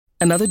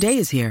Another day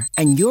is here,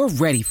 and you're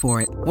ready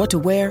for it. What to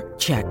wear?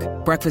 Check.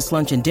 Breakfast,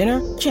 lunch, and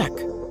dinner? Check.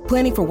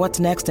 Planning for what's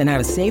next and how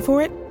to save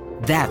for it?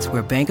 That's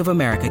where Bank of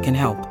America can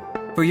help.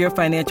 For your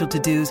financial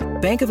to-dos,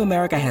 Bank of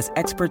America has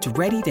experts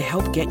ready to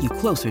help get you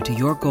closer to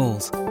your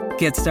goals.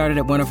 Get started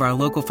at one of our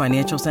local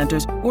financial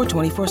centers or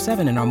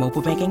 24/7 in our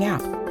mobile banking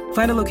app.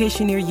 Find a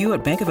location near you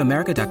at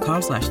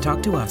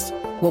bankofamerica.com/talktous.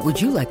 What would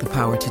you like the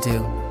power to do?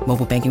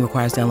 Mobile banking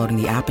requires downloading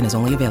the app and is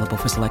only available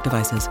for select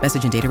devices.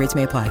 Message and data rates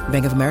may apply.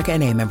 Bank of America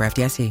N.A., member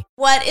FDIC.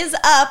 What is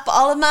up,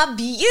 all of my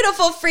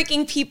beautiful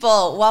freaking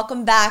people?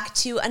 Welcome back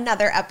to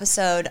another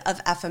episode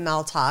of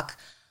FML Talk.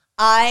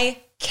 I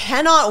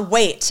cannot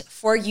wait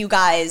for you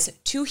guys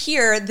to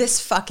hear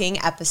this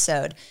fucking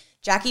episode.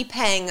 Jackie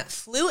Peng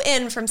flew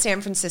in from San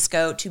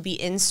Francisco to be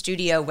in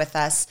studio with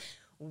us.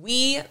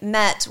 We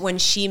met when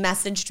she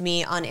messaged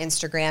me on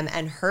Instagram,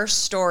 and her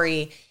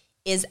story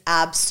is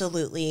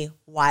absolutely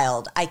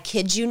wild. I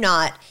kid you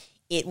not.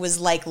 It was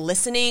like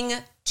listening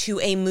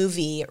to a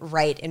movie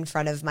right in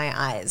front of my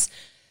eyes.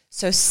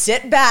 So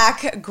sit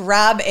back,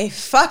 grab a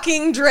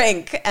fucking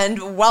drink,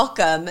 and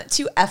welcome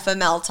to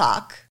FML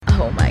Talk.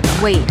 Oh my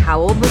God. Wait,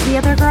 how old was the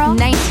other girl?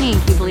 19.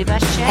 Can you believe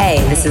that shit?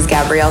 Hey, this is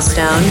Gabrielle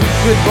Stone.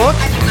 Good book?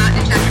 I did not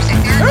in chapter 6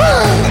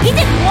 yet. He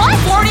did what?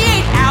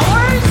 48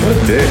 hours? What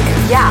a dick.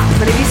 Yeah,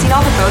 but have you seen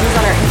all the photos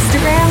on her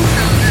Instagram?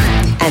 So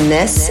good. And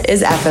this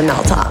is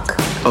FML Talk.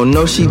 Oh,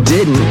 no, she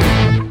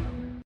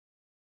didn't.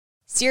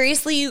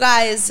 Seriously, you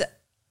guys,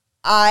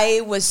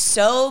 I was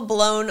so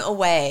blown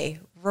away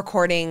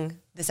recording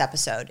this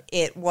episode.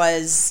 It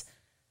was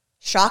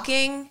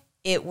shocking.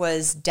 It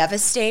was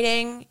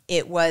devastating.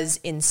 It was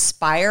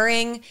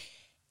inspiring.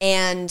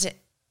 And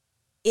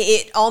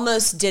it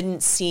almost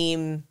didn't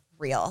seem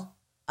real.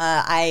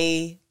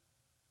 I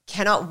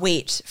cannot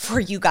wait for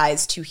you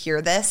guys to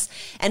hear this.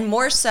 And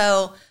more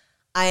so,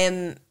 I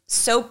am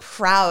so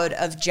proud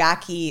of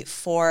Jackie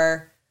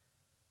for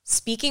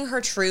speaking her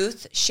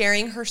truth,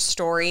 sharing her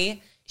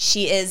story.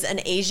 She is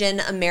an Asian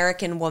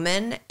American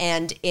woman,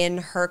 and in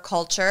her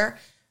culture,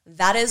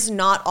 that is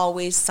not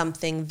always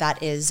something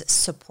that is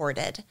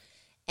supported.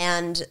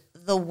 And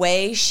the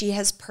way she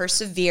has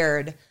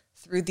persevered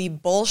through the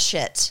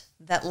bullshit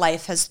that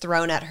life has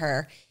thrown at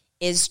her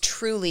is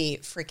truly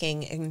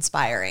freaking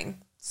inspiring.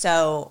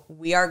 So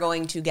we are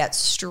going to get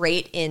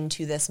straight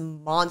into this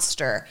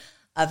monster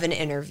of an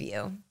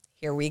interview.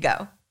 Here we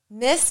go.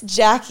 Miss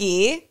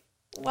Jackie,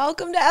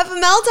 welcome to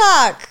FML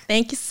Talk.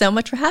 Thank you so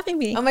much for having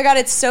me. Oh my God,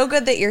 it's so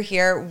good that you're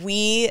here.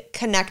 We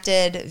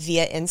connected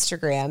via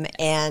Instagram,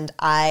 and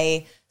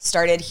I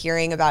started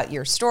hearing about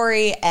your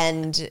story,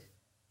 and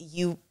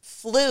you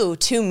flew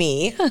to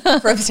me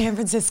from San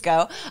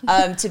Francisco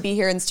to be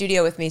here in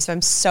studio with me. So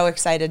I'm so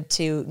excited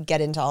to get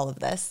into all of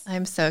this.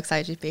 I'm so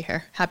excited to be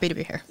here. Happy to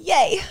be here.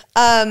 Yay.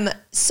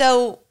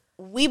 So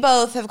we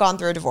both have gone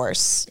through a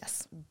divorce.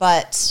 Yes.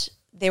 But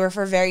they were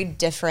for very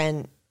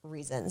different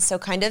reasons. So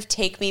kind of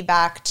take me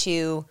back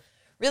to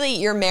really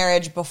your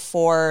marriage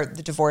before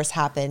the divorce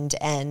happened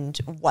and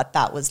what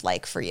that was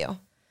like for you.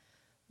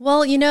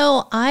 Well, you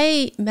know,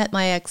 I met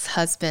my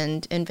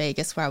ex-husband in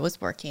Vegas where I was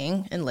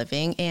working and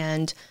living.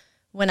 And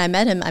when I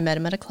met him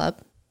at a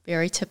club,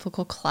 very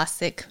typical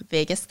classic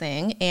Vegas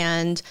thing.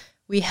 And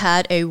we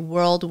had a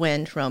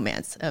whirlwind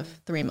romance of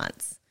 3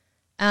 months.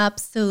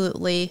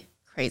 Absolutely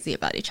crazy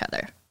about each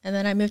other. And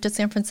then I moved to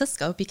San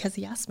Francisco because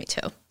he asked me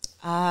to.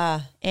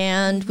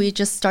 And we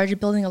just started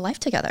building a life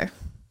together.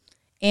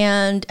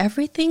 And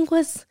everything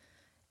was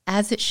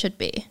as it should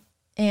be.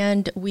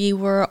 And we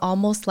were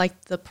almost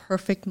like the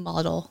perfect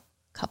model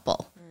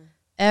couple.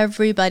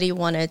 Everybody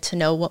wanted to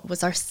know what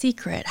was our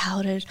secret.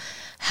 How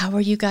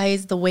are you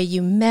guys? The way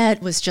you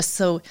met was just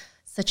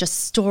such a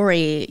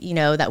story, you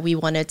know, that we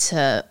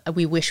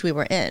wish we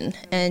were in.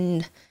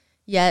 And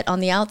yet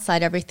on the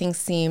outside, everything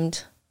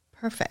seemed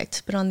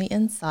perfect. But on the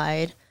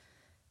inside,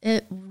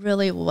 it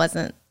really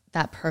wasn't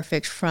that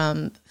perfect,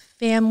 from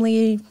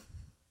family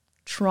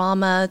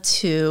trauma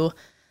to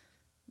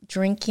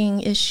drinking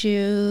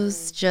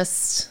issues.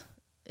 Just,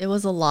 it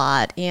was a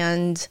lot.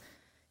 And,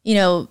 you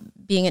know,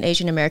 being an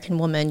Asian American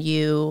woman,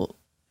 you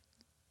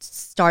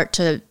start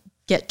to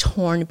get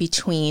torn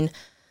between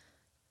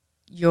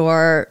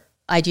your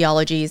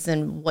ideologies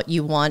and what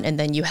you want, and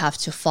then you have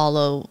to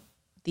follow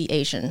the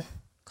Asian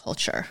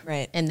culture.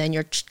 Right. And then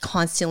you're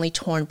constantly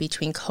torn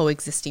between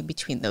coexisting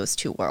between those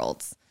two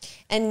worlds.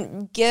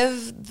 And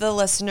give the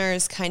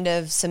listeners kind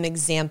of some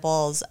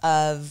examples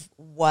of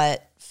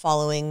what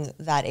following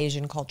that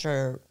Asian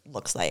culture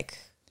looks like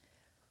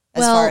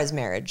as far as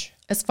marriage.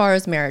 As far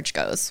as marriage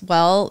goes,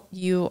 well,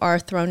 you are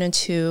thrown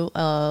into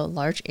a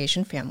large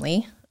Asian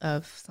family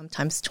of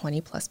sometimes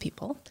 20 plus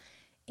people.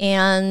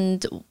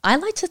 And I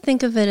like to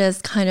think of it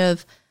as kind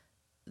of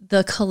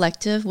the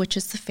collective, which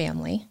is the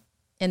family,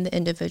 and the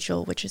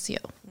individual, which is you.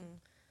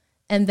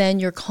 And then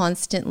you're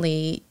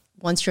constantly,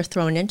 once you're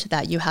thrown into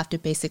that, you have to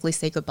basically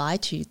say goodbye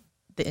to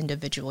the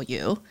individual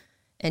you.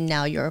 And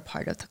now you're a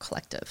part of the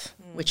collective,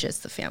 which is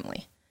the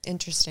family.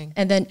 Interesting.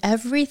 And then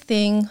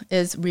everything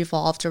is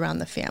revolved around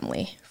the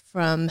family,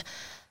 from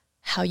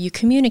how you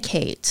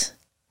communicate,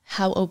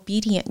 how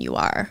obedient you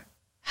are,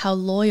 how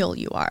loyal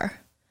you are,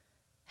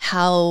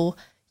 how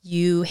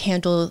you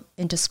handle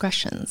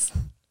indiscretions,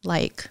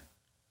 like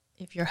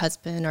if your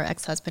husband or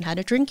ex-husband had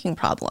a drinking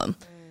problem,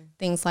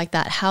 things like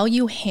that. How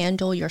you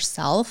handle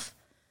yourself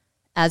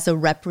as a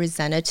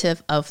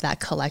representative of that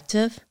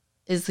collective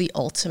is the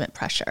ultimate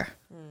pressure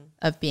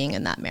of being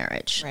in that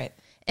marriage. Right.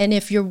 And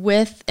if you're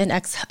with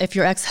if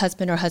your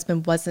ex-husband or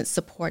husband wasn't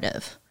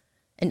supportive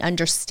and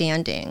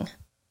understanding,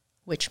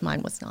 which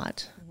mine was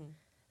not,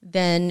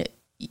 then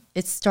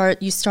you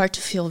start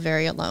to feel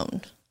very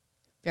alone,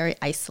 very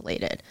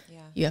isolated. Yeah.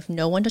 You have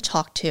no one to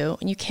talk to,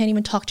 and you can't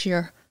even talk to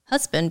your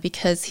husband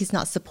because he's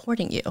not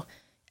supporting you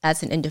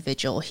as an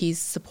individual. He's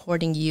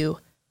supporting you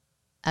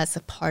as a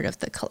part of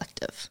the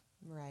collective.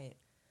 Right.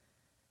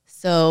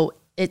 So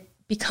it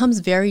becomes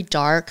very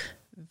dark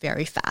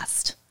very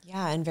fast.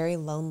 Yeah, and very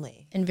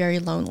lonely.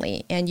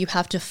 And you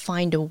have to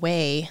find a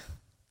way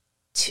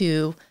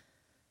to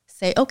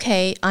say,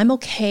 okay, I'm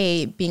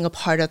okay being a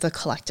part of the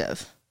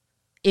collective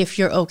if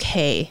you're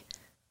okay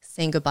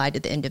saying goodbye to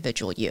the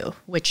individual you,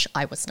 which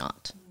I was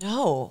not.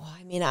 No,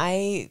 I mean,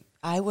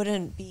 I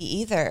wouldn't be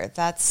either.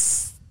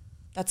 That's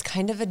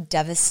kind of a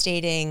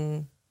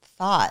devastating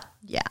thought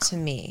to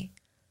me.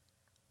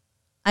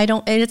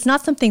 And it's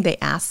not something they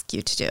ask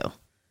you to do.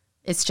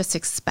 It's just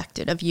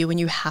expected of you, and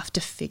you have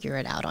to figure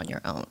it out on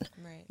your own.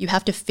 Right. You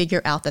have to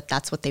figure out that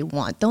that's what they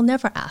want. They'll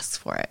never ask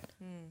for it.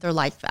 They're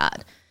like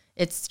that.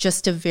 It's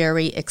just a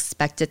very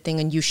expected thing,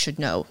 and you should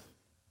know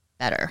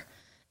better.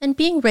 And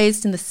being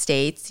raised in the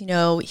States,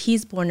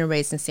 he's born and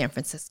raised in San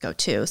Francisco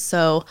too.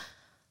 So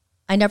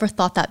I never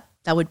thought that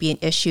would be an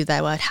issue, that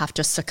I would have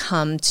to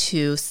succumb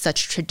to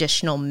such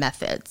traditional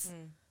methods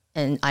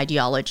and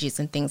ideologies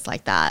and things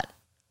like that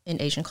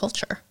in Asian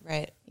culture.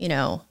 Right.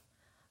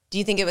 Do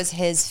you think it was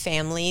his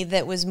family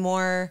that was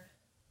more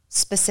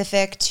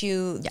specific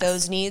to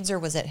those needs, or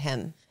was it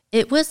him?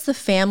 It was the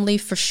family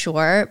for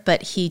sure,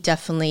 but he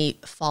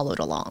definitely followed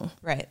along.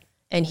 Right.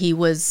 And he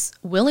was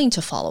willing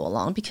to follow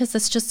along because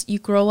it's just, you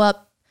grow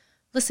up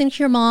listening to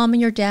your mom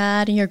and your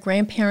dad, and your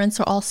grandparents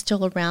are all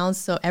still around.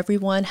 So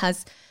everyone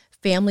has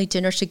family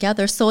dinners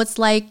together. So it's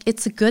like,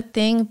 it's a good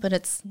thing, but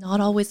it's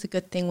not always a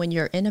good thing when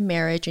you're in a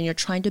marriage and you're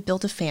trying to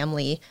build a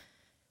family.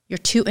 You're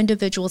two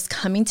individuals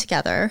coming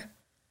together.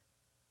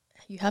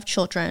 You have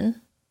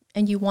children,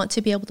 and you want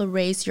to be able to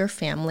raise your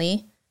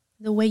family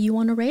the way you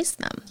want to raise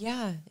them.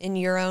 Yeah, in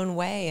your own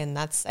way. And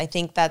I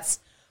think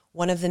that's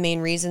one of the main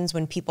reasons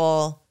when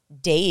people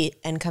date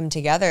and come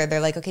together,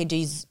 they're like, okay,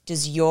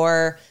 does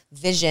your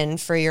vision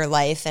for your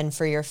life and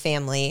for your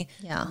family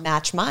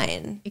match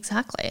mine?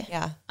 Exactly.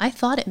 Yeah. I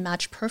thought it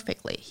matched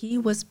perfectly. He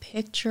was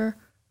picture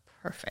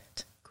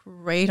perfect,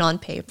 great on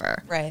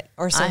paper. Right.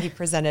 Or so he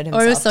presented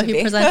himself.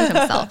 He presented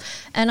himself.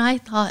 And I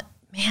thought,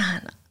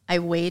 man, I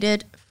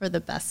waited for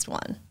the best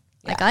one.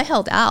 Like, I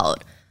held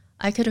out.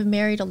 I could have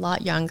married a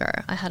lot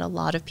younger. I had a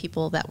lot of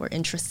people that were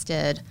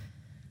interested.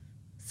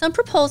 Some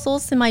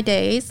proposals in my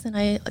days, and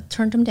I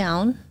turned them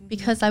down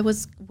because I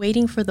was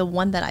waiting for the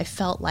one that I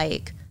felt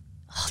like,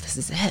 oh, this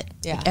is it.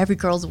 Yeah. Like, every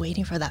girl's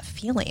waiting for that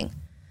feeling.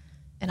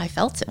 And I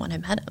felt it when I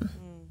met him.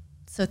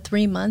 So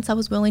 3 months, I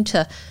was willing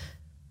to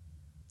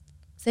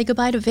say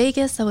goodbye to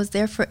Vegas. I was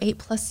there for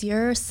 8+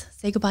 years.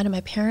 Say goodbye to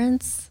my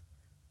parents.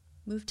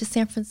 Moved to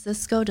San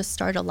Francisco to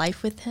start a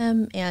life with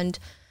him. And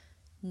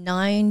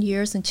 9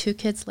 years and 2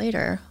 kids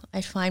later,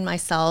 I find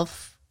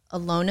myself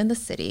alone in the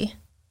city,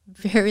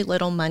 very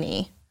little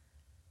money,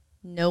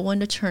 no one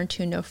to turn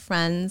to, no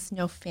friends,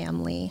 no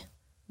family,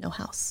 no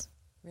house.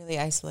 Really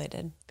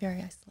isolated. Very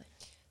isolated.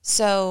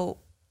 So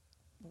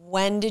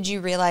when did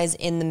you realize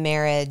in the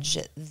marriage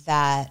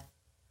that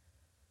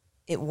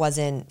it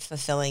wasn't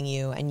fulfilling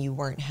you and you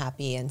weren't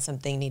happy and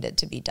something needed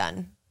to be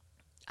done?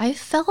 I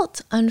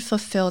felt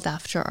unfulfilled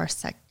after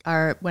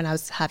when I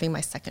was having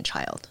my second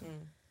child.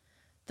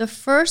 The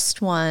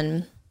first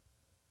one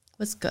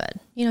was good.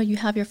 You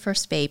have your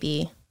first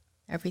baby,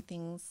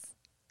 everything's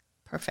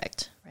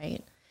perfect,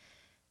 right?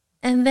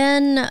 And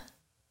then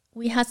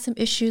we had some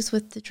issues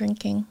with the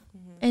drinking.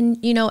 And,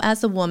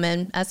 as a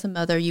woman, as a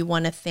mother, you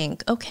want to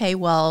think, okay,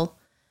 well,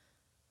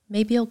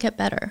 maybe it'll get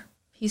better.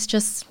 He's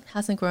just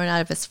hasn't grown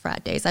out of his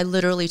frat days. I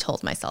literally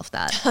told myself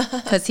that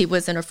because he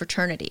was in a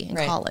fraternity in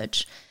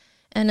college.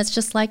 And it's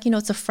just like,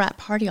 it's a frat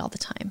party all the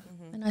time.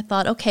 And I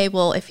thought, okay,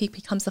 well, if he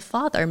becomes a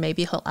father,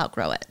 maybe he'll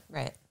outgrow it.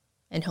 Right.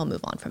 And he'll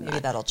move on from that.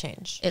 Maybe that'll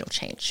change. It'll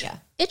change. Yeah.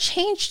 It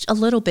changed a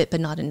little bit, but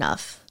not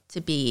enough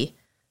to be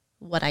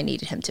what I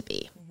needed him to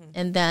be.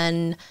 And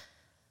then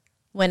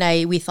when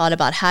we thought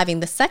about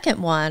having the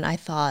second one, I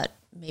thought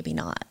maybe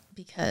not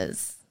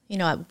because,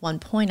 at one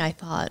point I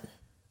thought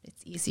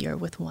it's easier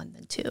with one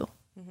than two,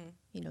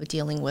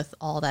 dealing with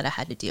all that I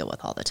had to deal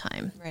with all the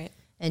time. Right.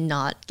 And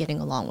not getting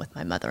along with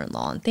my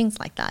mother-in-law and things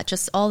like that.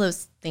 Just all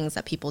those things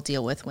that people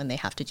deal with when they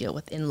have to deal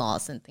with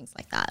in-laws and things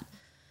like that.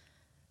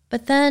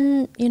 But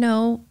then,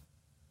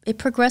 it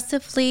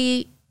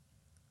progressively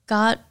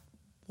got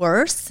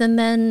worse. And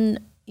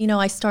then,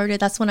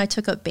 that's when I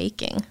took up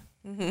baking.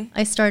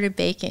 I started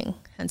baking,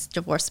 hence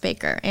Divorce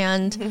Baker.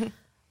 And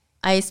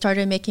I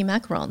started making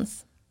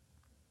macarons.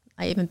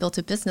 I even built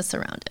a business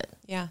around it.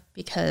 Yeah.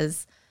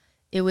 Because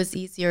it was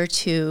easier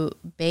to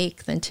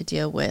bake than to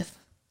deal with,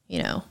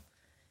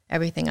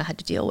 everything I had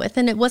to deal with.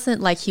 And it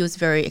wasn't like he was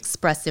very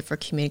expressive or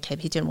communicative.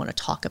 He didn't want to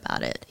talk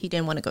about it. He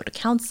didn't want to go to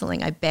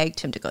counseling. I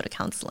begged him to go to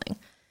counseling.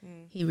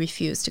 He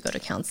refused to go to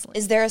counseling.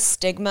 Is there a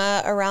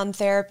stigma around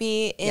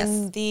therapy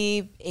in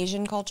the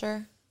Asian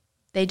culture?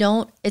 They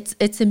don't.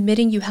 It's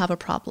admitting you have a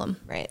problem.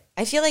 Right.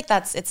 I feel like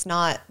that's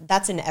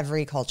in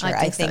every culture.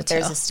 I think so,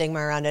 there's too. a stigma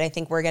around it. I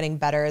think we're getting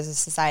better as a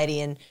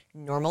society and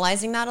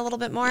normalizing that a little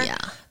bit more. Yeah.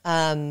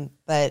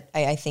 But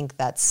I think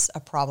that's a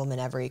problem in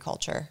every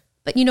culture.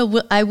 But,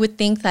 I would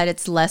think that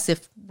it's less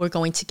if we're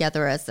going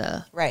together as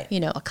a,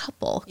 a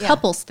couple,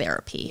 couples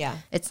therapy. Yeah.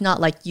 It's not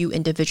like you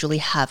individually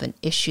have an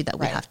issue that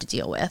we have to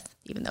deal with,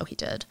 even though he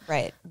did.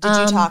 Right. Did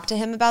you talk to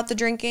him about the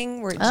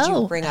drinking? Or did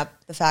you bring up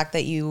the fact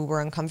that you were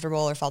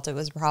uncomfortable or felt it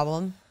was a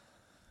problem?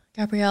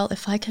 Gabrielle,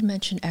 if I could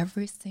mention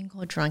every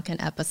single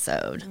drunken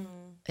episode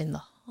in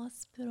the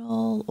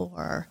hospital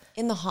or...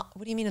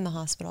 What do you mean in the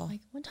hospital? Like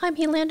one time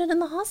he landed in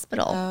the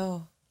hospital.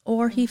 Oh.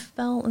 Or he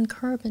fell on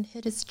curb and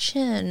hit his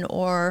chin,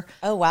 or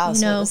oh wow,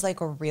 so it was like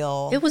a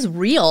real. It was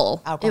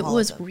real. Alcoholism. It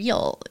was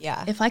real.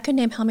 Yeah. If I could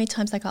name how many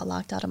times I got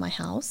locked out of my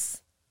house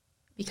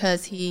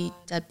because he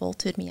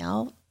deadbolted me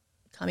out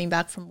coming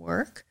back from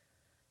work.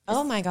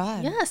 Oh my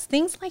God. Yes,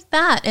 things like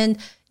that, and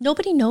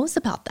nobody knows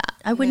about that.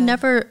 I would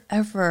never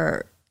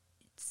ever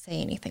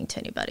say anything to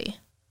anybody,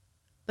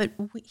 but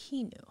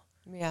he knew.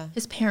 Yeah.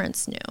 His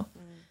parents knew,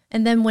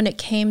 and then when it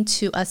came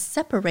to us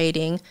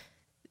separating,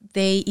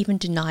 they even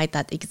denied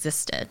that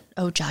existed.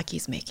 Oh,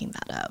 Jackie's making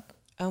that up.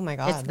 Oh my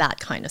God. It's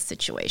that kind of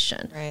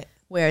situation. Right.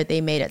 Where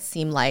they made it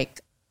seem like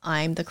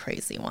I'm the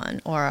crazy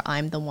one or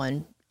I'm the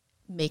one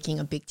making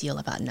a big deal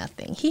about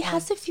nothing. He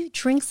has a few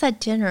drinks at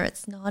dinner.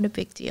 It's not a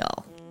big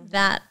deal.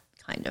 That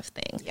kind of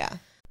thing. Yeah.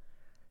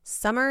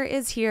 Summer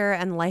is here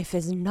and life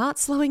is not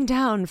slowing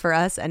down for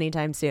us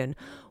anytime soon.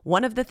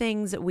 One of the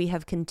things we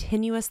have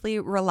continuously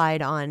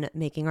relied on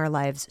making our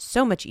lives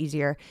so much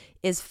easier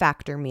is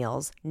Factor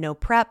meals. No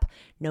prep,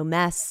 no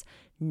mess,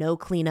 no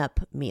cleanup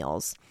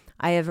meals.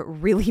 I have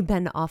really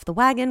been off the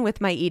wagon with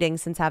my eating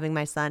since having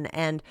my son,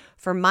 and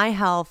for my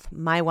health,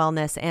 my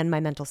wellness, and my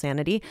mental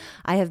sanity,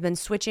 I have been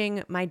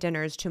switching my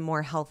dinners to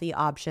more healthy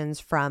options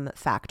from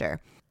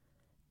Factor.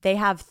 They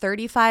have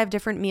 35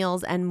 different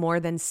meals and more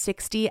than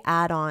 60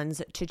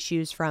 add-ons to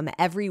choose from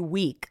every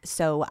week,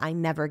 so I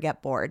never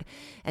get bored.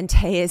 And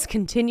Tay is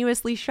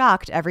continuously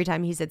shocked every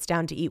time he sits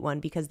down to eat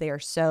one because they are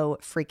so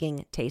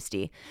freaking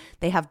tasty.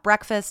 They have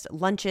breakfast,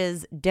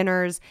 lunches,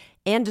 dinners,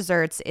 and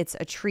desserts. It's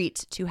a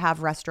treat to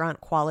have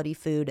restaurant quality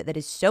food that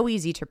is so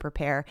easy to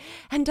prepare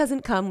and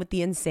doesn't come with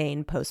the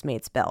insane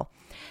Postmates bill.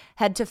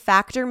 Head to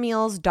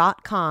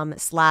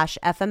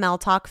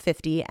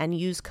factormeals.com/FMLTalk50 and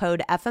use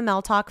code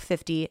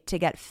FMLTalk50 to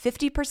get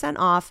 50%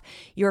 off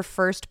your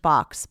first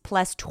box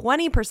plus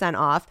 20%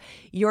 off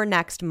your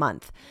next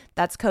month.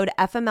 That's code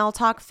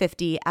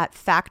FMLTalk50 at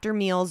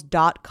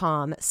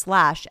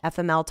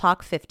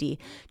factormeals.com/FMLTalk50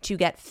 to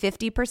get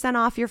 50%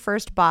 off your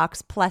first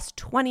box plus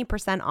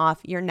 20%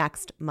 off your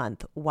next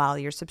month while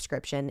your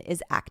subscription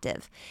is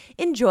active.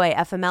 Enjoy,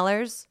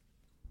 FMLers.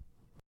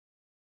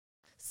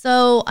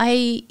 So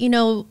I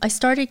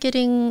started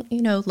getting,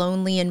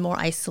 lonely and more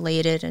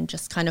isolated and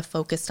just kind of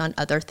focused on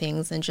other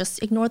things and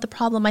just ignored the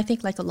problem. I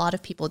think like a lot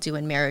of people do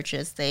in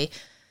marriages, they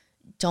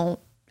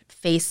don't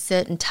face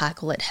it and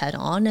tackle it head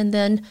on. And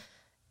then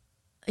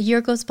a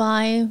year goes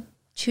by,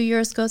 2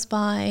 years goes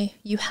by,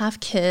 you have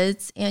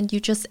kids and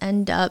you just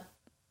end up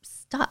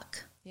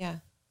stuck. Yeah.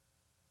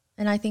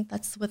 And I think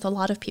that's with a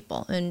lot of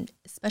people, and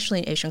especially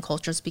in Asian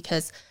cultures,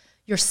 because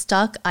you're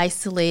stuck,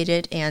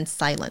 isolated, and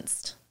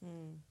silenced.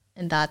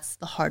 And that's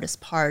the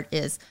hardest part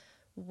is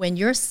when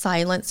you're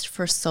silenced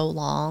for so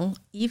long,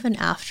 even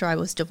after I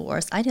was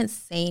divorced, I didn't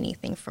say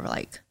anything for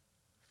like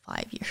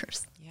 5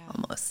 years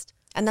almost.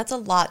 And that's a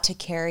lot to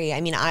carry.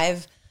 I mean,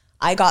 I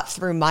got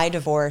through my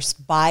divorce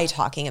by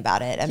talking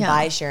about it and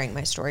by sharing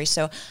my story.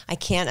 So I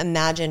can't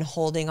imagine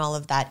holding all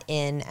of that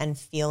in and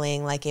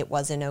feeling like it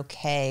wasn't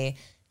okay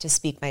to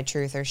speak my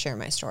truth or share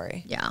my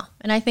story. Yeah.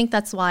 And I think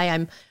that's why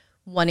I'm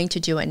wanting to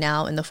do it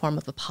now in the form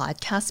of a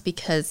podcast,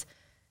 because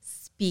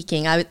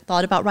I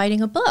thought about writing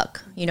a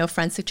book.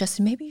 Friends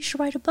suggested maybe you should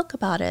write a book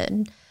about it.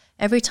 And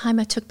every time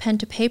I took pen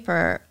to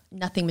paper,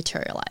 nothing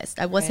materialized.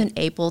 I wasn't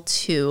able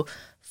to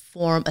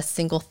form a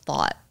single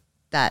thought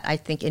that I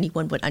think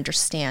anyone would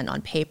understand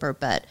on paper.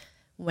 But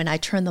when I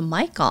turned the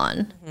mic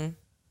on,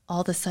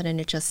 all of a sudden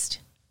it just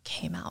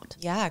came out.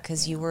 Yeah,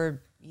 because you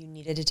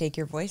needed to take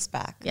your voice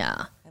back.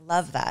 Yeah. I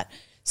love that.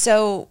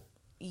 So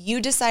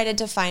you decided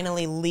to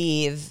finally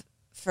leave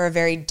for a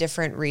very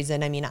different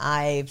reason. I mean,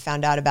 I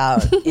found out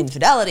about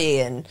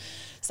infidelity and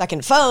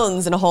second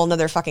phones and a whole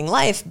nother fucking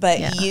life,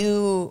 but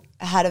you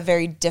had a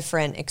very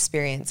different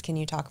experience. Can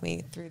you talk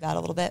me through that a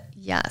little bit?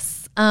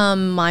 Yes.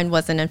 Mine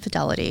wasn't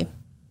infidelity.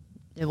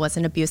 It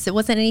wasn't abuse. It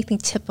wasn't anything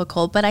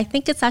typical, but I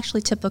think it's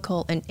actually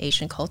typical in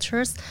Asian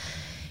cultures.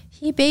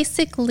 He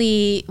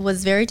basically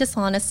was very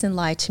dishonest and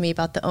lied to me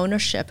about the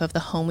ownership of the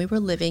home we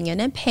were living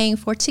in and paying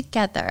for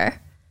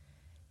together.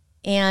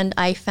 And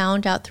I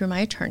found out through my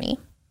attorney.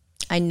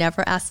 I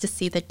never asked to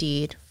see the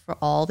deed for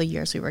all the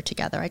years we were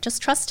together. I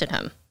just trusted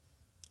him.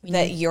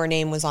 That your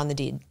name was on the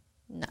deed.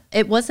 No,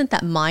 it wasn't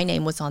that my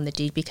name was on the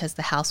deed because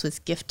the house was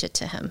gifted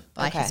to him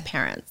by Okay. his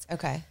parents.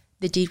 Okay.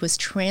 The deed was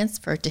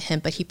transferred to him,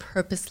 but he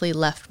purposely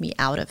left me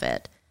out of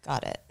it.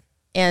 Got it.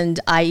 And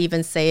I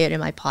even say it in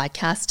my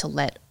podcast to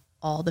let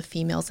all the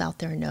females out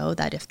there know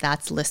that if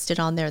that's listed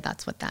on there,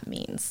 that's what that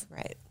means.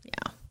 Right.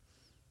 Yeah.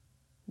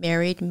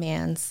 Married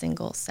man,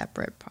 single,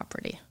 separate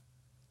property.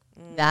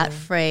 That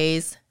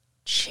phrase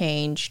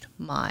changed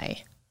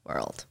my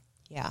world.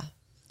 Yeah.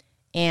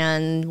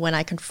 And when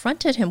I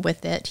confronted him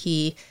with it,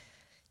 he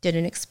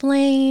didn't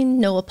explain,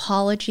 no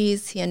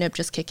apologies. He ended up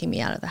just kicking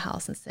me out of the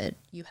house and said,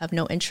 "You have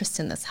no interest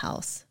in this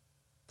house.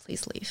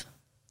 Please leave."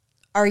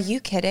 Are you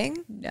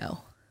kidding? No.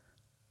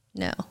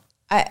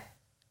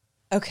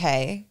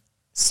 Okay.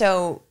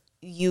 So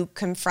you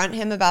confront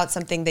him about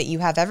something that you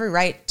have every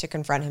right to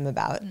confront him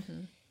about.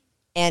 Mm-hmm.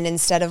 And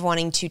instead of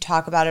wanting to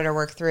talk about it or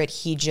work through it,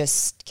 he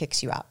just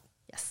kicks you out.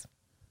 Yes.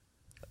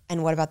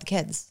 And what about the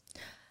kids?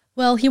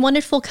 Well, he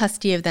wanted full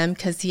custody of them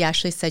because he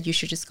actually said you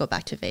should just go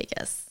back to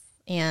Vegas.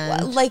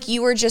 And Like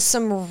you were just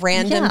some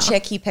random Yeah.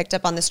 chick he picked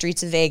up on the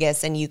streets of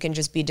Vegas and you can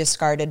just be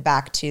discarded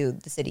back to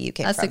the city you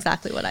came that's from.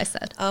 exactly what I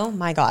said. Oh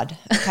my God.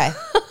 Okay.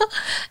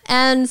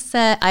 And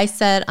I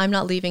said, I'm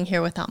not leaving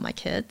here without my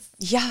kids.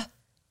 Yeah.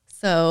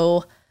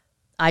 So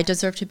I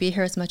deserve to be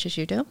here as much as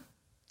you do.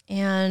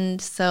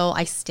 And so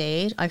I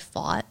stayed. I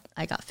fought.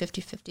 I got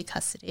 50-50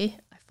 custody.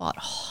 I fought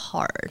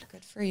hard.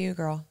 Good for you,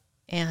 girl.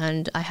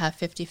 And I have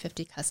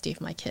 50-50 custody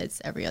of my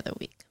kids every other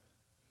week.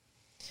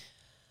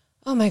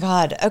 Oh my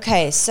God.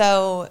 Okay.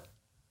 So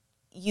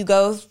you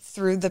go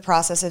through the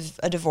process of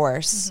a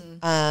divorce.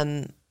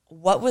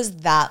 What was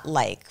that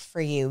like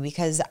for you?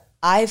 Because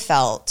I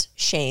felt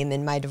shame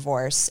in my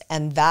divorce.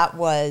 And that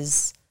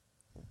was,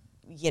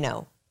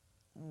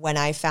 when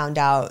I found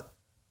out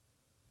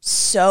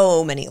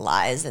so many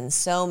lies and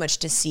so much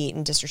deceit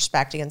and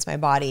disrespect against my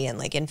body and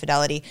like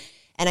infidelity.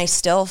 And I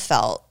still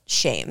felt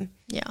shame.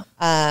 Yeah.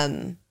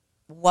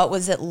 What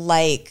was it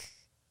like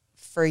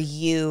for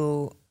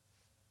you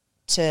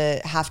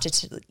to have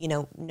to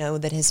know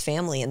that his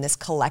family and this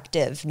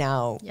collective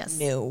now Yes.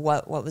 knew?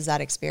 What was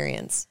that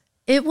experience?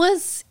 It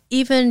was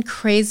even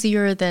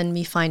crazier than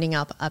me finding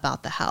out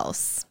about the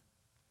house.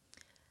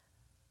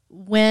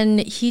 When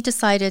he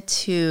decided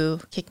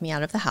to kick me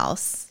out of the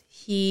house,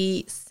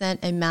 he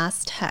sent a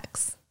mass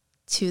text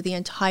to the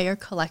entire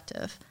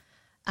collective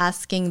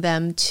asking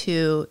them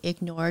to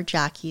ignore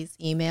Jackie's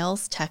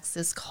emails,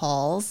 texts,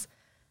 calls,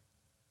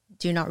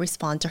 do not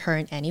respond to her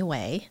in any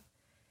way.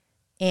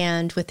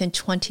 And within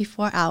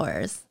 24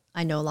 hours,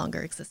 I no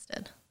longer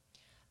existed.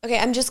 Okay,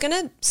 I'm just going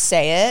to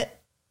say it.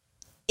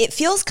 It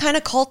feels kind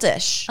of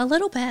cultish. A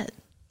little bit.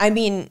 I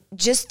mean,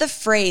 just the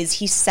phrase,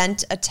 he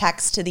sent a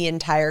text to the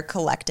entire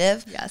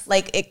collective. Yes.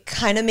 Like, it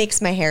kind of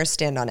makes my hair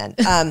stand on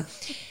end.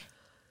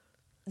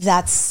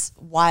 That's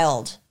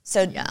wild.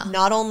 So Yeah.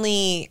 not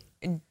only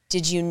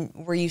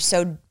were you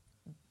so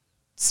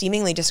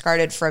seemingly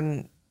discarded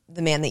from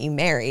the man that you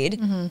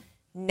married,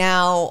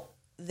 now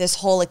this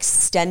whole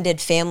extended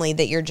family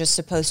that you're just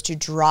supposed to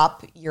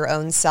drop your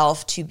own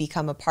self to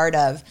become a part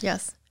of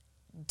Yes.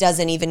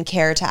 doesn't even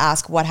care to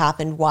ask what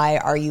happened, why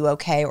are you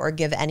okay, or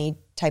give any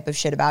type of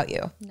shit about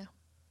you. No.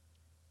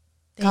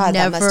 They God,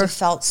 that must never- have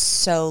felt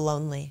so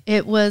lonely.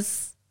 It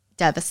was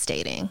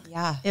devastating.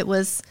 Yeah. It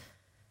was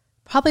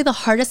probably the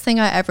hardest thing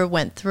I ever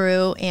went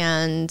through.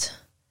 And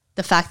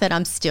the fact that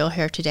I'm still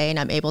here today and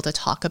I'm able to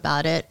talk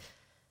about it.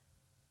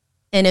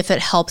 And if it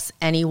helps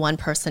any one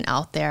person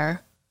out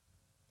there,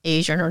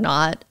 Asian or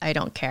not, I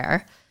don't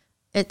care.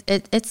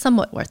 It's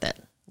somewhat worth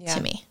it Yeah.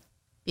 to me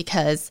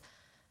because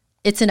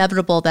it's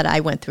inevitable that I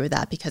went through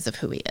that because of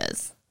who he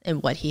is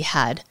and what he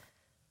had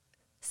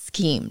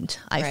schemed,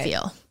 I Right.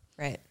 feel.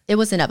 Right. It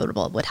was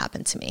inevitable it would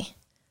happen to me,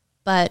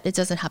 but it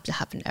doesn't have to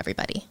happen to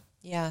everybody,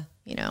 Yeah.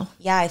 you know?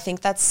 Yeah, I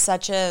think that's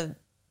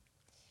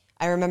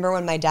I remember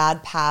when my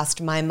dad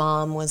passed, my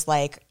mom was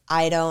like,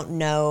 I don't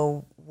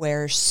know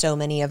where so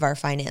many of our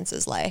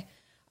finances lay.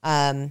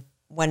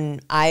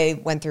 When I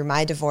went through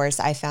my divorce,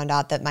 I found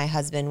out that my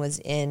husband was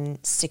in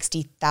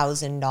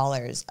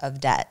 $60,000 of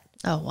debt.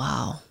 Oh,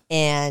 wow.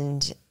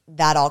 And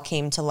that all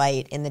came to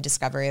light in the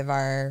discovery of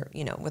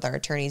with our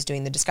attorneys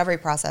doing the discovery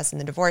process and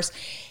the divorce.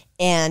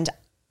 And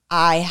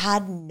I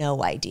had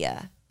no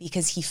idea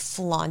because he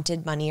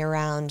flaunted money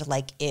around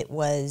like it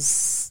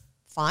was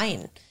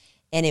fine.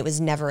 And it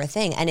was never a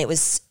thing. And it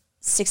was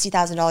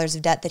 $60,000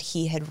 of debt that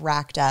he had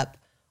racked up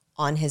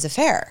on his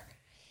affair.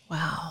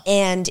 Wow.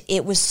 And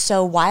it was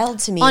so wild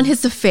to me. On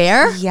his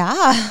affair?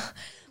 Yeah.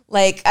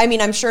 Like, I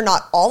mean, I'm sure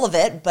not all of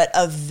it, but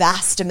a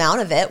vast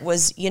amount of it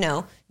was,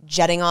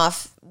 jetting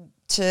off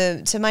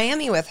to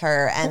Miami with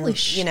her and, Holy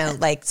shit.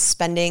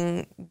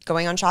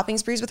 going on shopping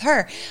sprees with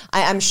her.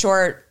 I'm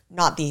sure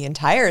not the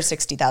entire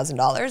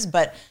 $60,000,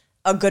 but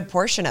a good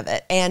portion of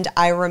it. And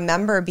I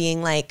remember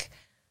being like,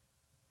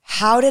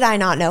 how did I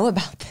not know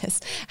about this?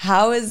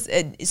 How is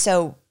it?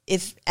 So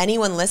if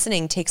anyone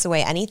listening takes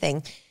away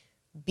anything,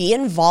 be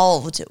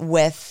involved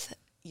with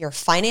your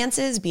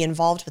finances, be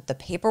involved with the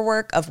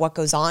paperwork of what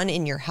goes on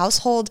in your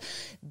household,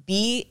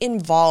 be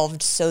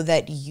involved so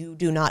that you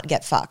do not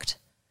get fucked.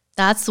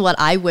 That's what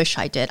I wish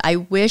I did. I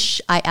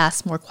wish I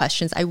asked more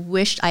questions. I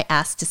wished I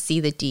asked to see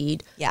the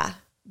deed. Yeah.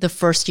 The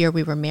first year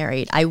we were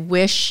married. I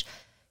wish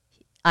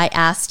I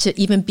asked to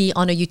even be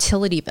on a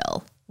utility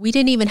bill. We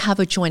didn't even have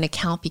a joint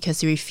account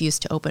because he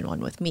refused to open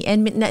one with me.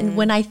 And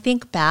when I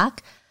think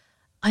back,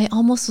 I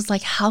almost was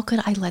like, how could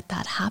I let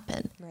that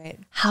happen? Right.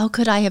 How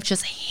could I have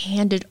just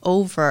handed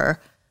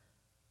over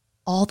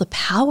all the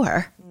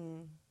power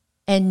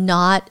and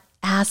not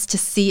asked to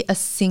see a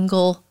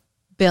single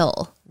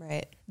bill?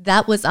 Right.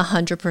 That was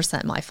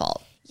 100% my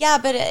fault. Yeah,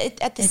 but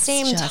at the It's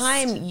same just-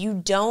 time, you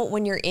don't,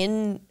 when you're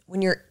in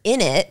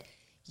it,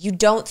 you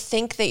don't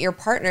think that your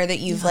partner that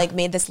you've like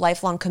made this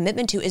lifelong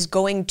commitment to is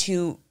going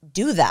to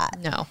do that.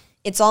 No.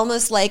 It's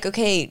almost like,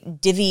 okay,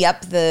 divvy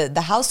up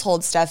the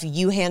household stuff.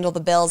 You handle the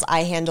bills,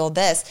 I handle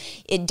this.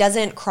 It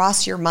doesn't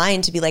cross your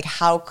mind to be like,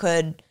 how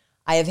could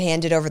I have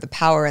handed over the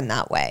power in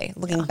that way?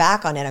 Looking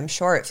back on it, I'm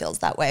sure it feels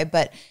that way.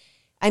 But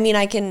I mean,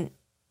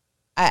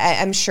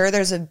 I'm sure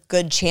there's a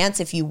good chance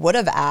if you would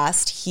have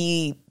asked,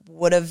 he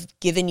would have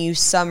given you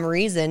some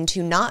reason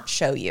to not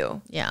show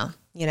you. Yeah.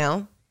 You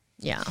know?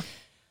 Yeah.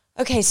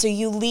 Okay, so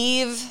you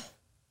leave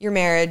your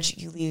marriage,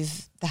 you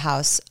leave the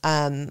house.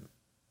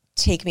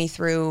 Take me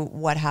through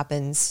what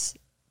happens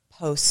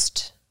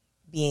post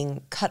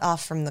being cut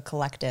off from the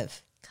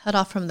collective. Cut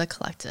off from the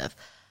collective.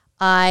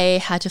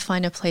 I had to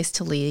find a place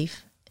to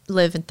live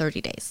in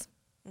 30 days.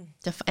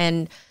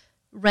 And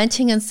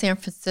renting in San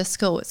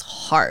Francisco is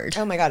hard.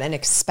 Oh my God, and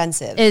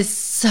expensive. Is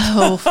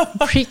so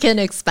freaking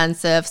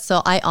expensive.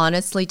 So I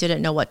honestly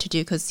didn't know what to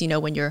do because, you know,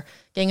 when you're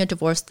getting a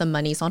divorce, the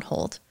money's on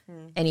hold.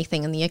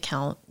 Anything in the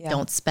account,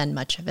 don't spend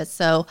much of it.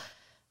 So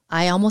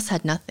I almost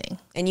had nothing.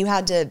 And you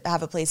had to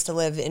have a place to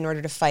live in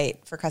order to fight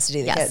for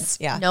custody of the kids.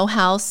 Yeah. No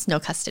house, no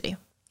custody.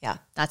 Yeah.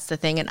 That's the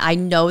thing. And I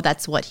know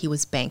that's what he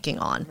was banking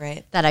on.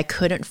 Right. That I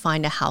couldn't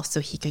find a house so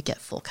he could get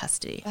full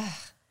custody.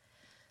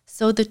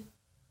 So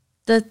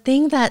the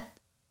thing that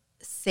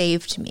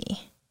saved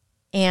me,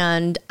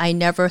 and I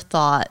never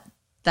thought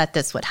that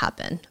this would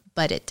happen,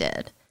 but it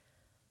did.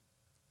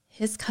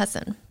 His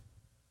cousin,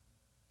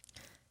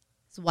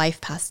 his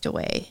wife passed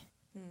away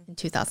in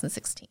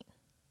 2016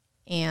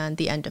 and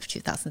the end of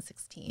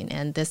 2016.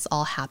 And this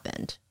all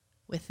happened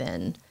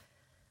within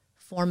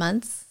 4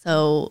 months.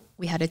 So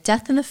we had a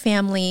death in the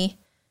family,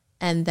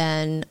 and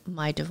then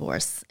my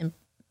divorce and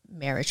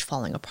marriage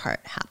falling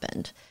apart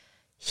happened.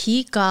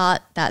 He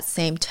got that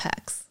same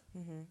text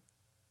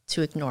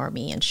to ignore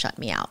me and shut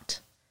me out.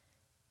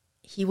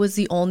 He was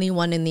the only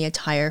one in the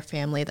entire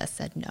family that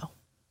said, no,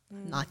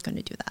 I'm not going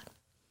to do that.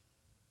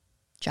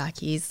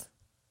 Jackie's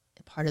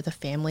a part of the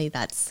family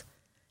that's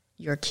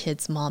your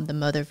kid's mom, the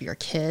mother of your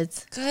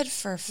kids. Good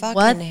for fucking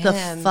What him.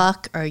 the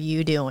fuck are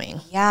you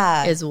doing?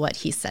 Yeah. Is what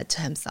he said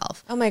to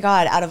himself. Oh my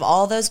God, out of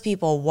all those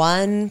people,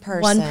 one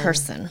person. One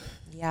person.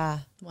 Yeah.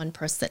 One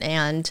person.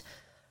 And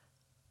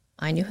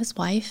I knew his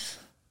wife.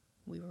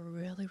 We were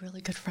really,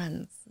 really good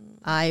friends.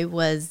 I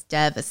was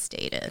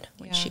devastated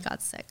when she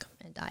got sick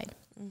and died.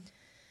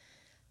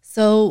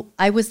 So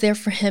I was there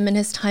for him in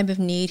his time of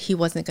need. He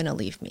wasn't going to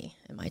leave me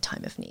in my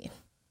time of need,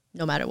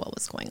 no matter what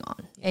was going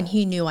on. And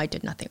he knew I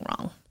did nothing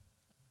wrong.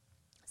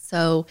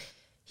 So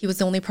he was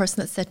the only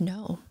person that said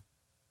no.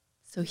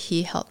 So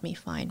he helped me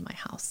find my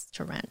house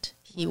to rent.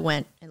 He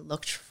went and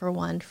looked for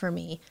one for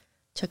me,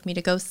 took me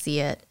to go see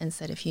it, and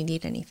said, if you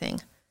need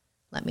anything,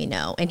 let me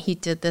know. And he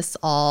did this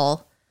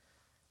all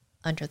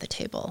under the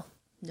table.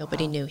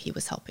 Nobody knew he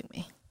was helping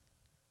me.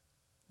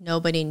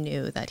 Nobody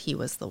knew that he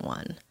was the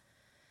one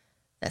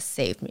that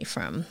saved me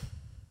from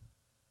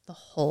the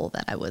hole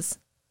that I was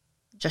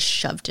just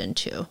shoved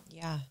into.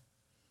 Yeah.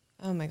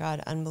 Oh my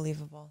God,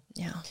 unbelievable.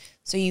 Yeah.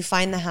 So you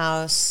find the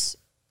house,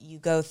 you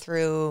go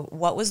through,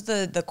 what was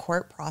the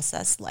court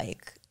process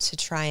like to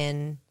try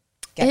and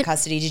get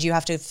custody? Did you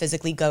have to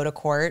physically go to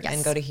court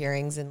and go to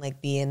hearings and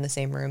like be in the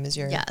same room as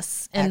your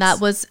Yes. And that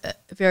was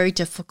very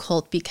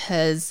difficult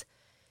because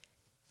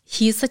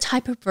he's the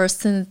type of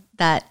person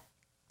that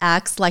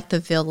acts like the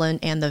villain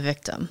and the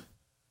victim.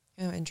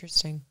 Oh,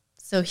 interesting.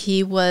 So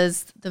he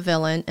was the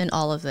villain in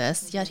all of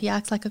this, yet he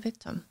acts like a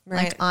victim.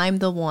 Right. Like I'm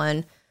the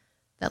one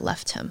that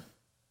left him.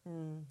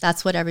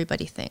 That's what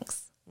everybody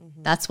thinks.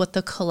 That's what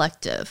the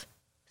collective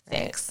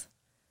thinks.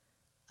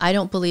 I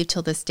don't believe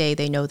till this day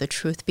they know the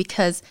truth,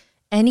 because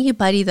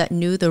anybody that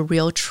knew the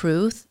real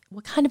truth,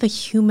 what kind of a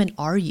human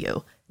are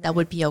you that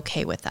would be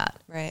okay with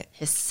that? Right.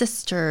 His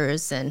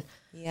sisters and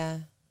Yeah.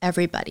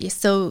 everybody.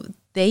 So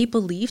they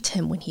believed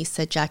him when he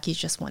said Jackie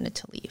just wanted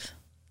to leave.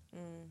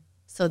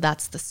 So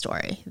that's the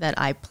story that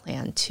I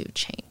plan to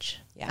change.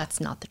 Yeah. That's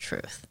not the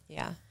truth.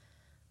 Yeah.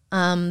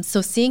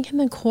 So seeing him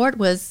in court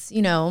was,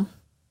 you know,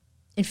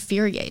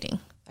 infuriating.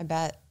 I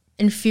bet.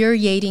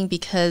 Infuriating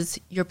because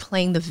you're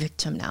playing the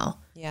victim now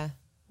Yeah.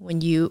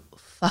 when you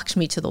fucked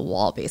me to the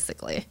wall,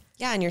 basically.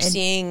 Yeah. And you're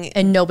seeing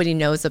And nobody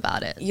knows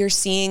about it. you're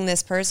seeing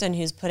this person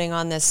who's putting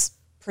on this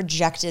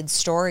projected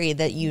story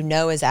that you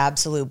know is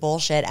absolute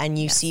bullshit, and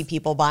you see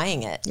people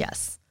buying it.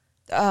 Yes.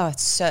 Oh,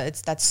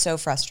 that's so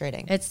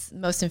frustrating. It's the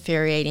most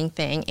infuriating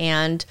thing.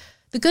 And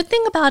the good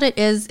thing about it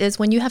is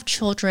when you have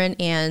children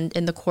and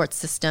in the court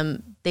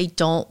system, they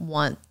don't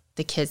want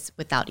the kids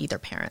without either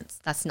parents.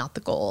 That's not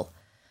the goal.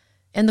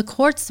 And the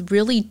courts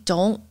really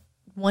don't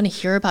want to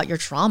hear about your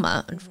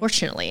drama,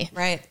 unfortunately.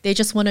 Right. They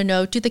just want to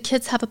know, do the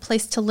kids have a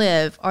place to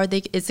live?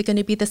 Is it going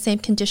to be the same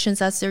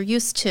conditions as they're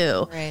used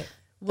to? Right.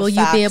 Will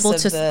you be able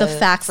to, the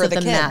facts of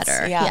the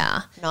matter?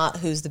 Yeah. Not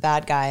who's the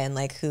bad guy and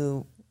like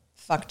who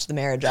fucked the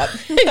marriage up.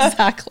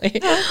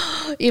 Exactly.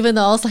 Even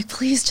though I was like,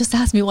 please just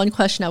ask me one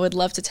question. I would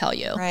love to tell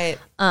you. Right.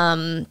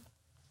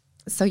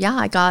 So yeah,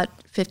 I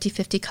got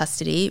 50-50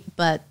 custody,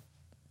 but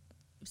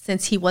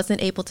since he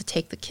wasn't able to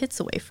take the kids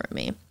away from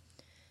me,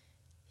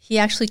 he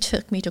actually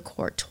took me to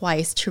court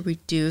twice to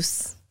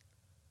reduce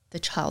the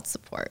child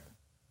support.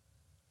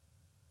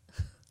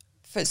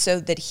 So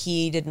that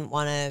he didn't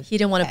want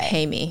to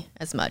pay me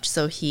as much.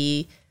 So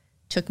he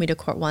took me to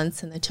court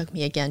once and then took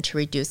me again to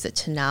reduce it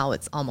to now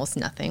it's almost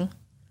nothing.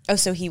 Oh,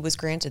 so he was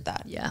granted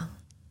that. Yeah.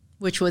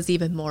 Which was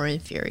even more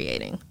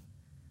infuriating.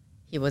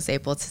 He was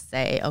able to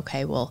say,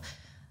 okay, well,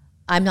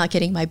 I'm not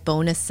getting my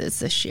bonuses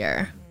this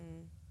year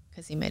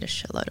because he made a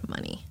shitload of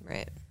money.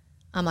 Right.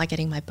 I'm not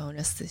getting my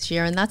bonus this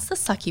year. And that's the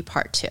sucky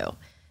part too,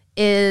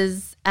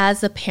 is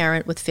as a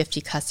parent with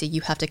 50 custody,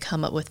 you have to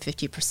come up with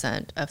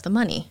 50% of the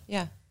money.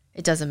 Yeah.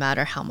 It doesn't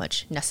matter how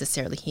much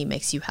necessarily he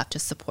makes, you have to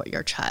support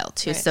your child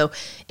too. Right. So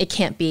it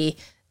can't be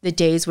the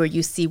days where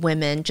you see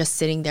women just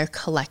sitting there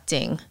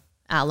collecting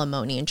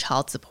alimony and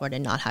child support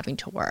and not having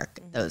to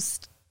work. That's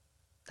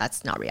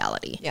not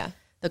reality. Yeah.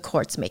 The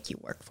courts make you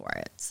work for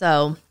it.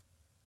 So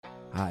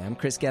hi, I'm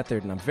Chris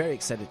Gethard, and I'm very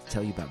excited to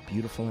tell you about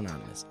Beautiful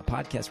Anonymous, a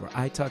podcast where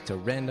I talk to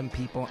random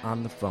people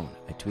on the phone.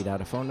 I tweet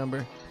out a phone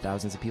number,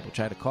 thousands of people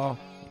try to call.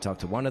 We talk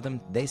to one of them,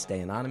 they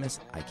stay anonymous,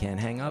 I can't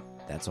hang up,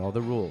 that's all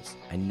the rules.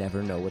 I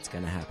never know what's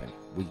going to happen.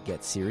 We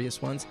get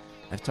serious ones.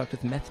 I've talked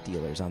with meth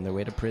dealers on their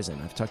way to prison.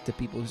 I've talked to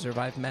people who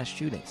survived mass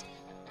shootings.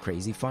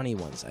 Crazy funny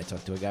ones. I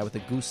talked to a guy with a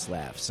goose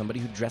laugh, somebody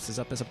who dresses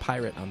up as a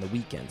pirate on the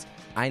weekends.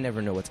 I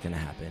never know what's going to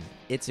happen.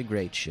 It's a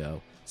great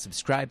show.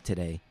 Subscribe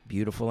today,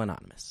 Beautiful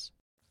Anonymous.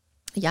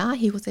 yeah,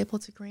 he was able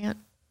to grant,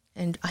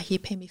 and he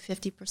paid me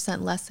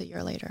 50% less a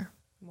year later.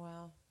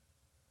 Wow.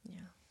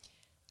 Yeah.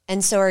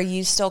 And so are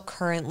you still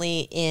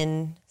currently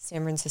in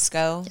San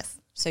Francisco? Yes.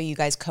 So you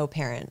guys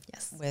co-parent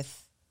Yes.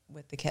 with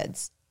the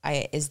kids.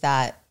 Is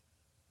that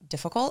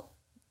difficult?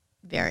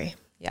 Very.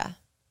 Yeah.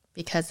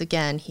 Because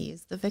again,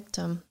 he's the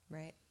victim.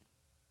 Right.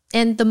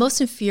 And the most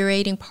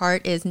infuriating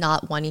part is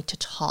not wanting to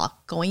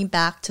talk. Going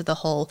back to the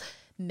whole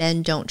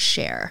men don't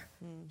share.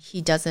 He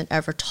doesn't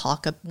ever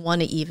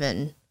want to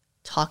even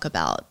talk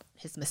about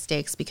his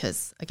mistakes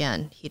because,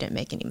 again, he didn't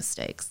make any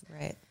mistakes.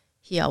 Right.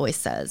 He always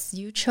says,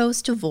 you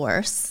chose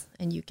divorce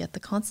and you get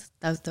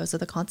those are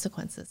the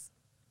consequences.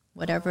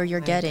 Whatever you're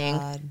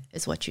getting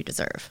is what you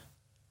deserve.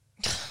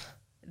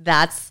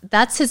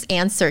 That's his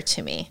answer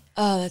to me.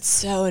 Oh, that's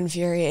so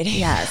infuriating.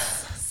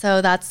 Yes.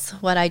 So that's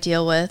what I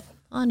deal with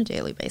on a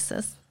daily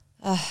basis.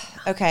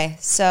 Okay.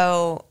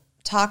 So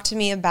talk to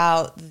me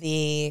about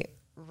the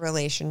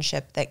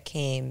relationship that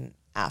came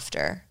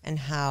after and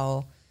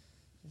how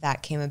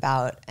that came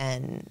about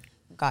and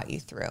got you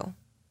through.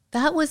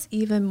 That was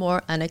even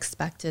more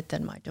unexpected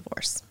than my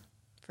divorce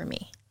for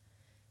me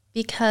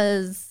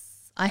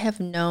because I have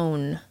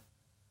known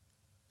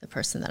the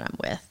person that I'm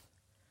with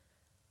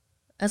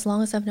as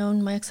long as I've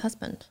known my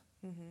ex-husband.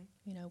 Mm-hmm.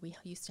 You know, we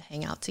used to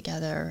hang out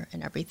together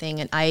and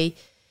everything.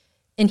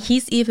 And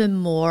he's even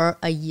more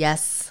a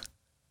yes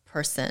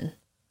person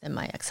than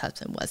my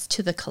ex-husband was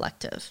to the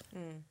collective.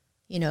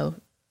 You know,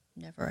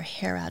 never a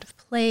hair out of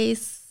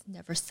place,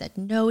 never said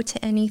no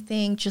to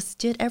anything, just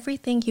did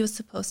everything he was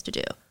supposed to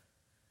do.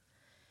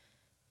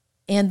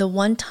 And the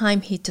one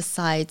time he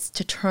decides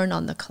to turn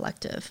on the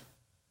collective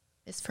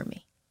is for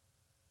me.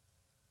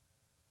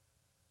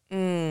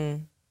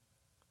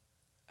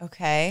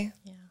 Okay.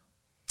 Yeah.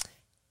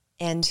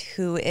 And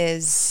who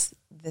is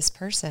this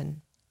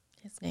person?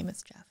 His name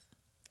is Jeff.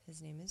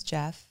 His name is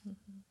Jeff.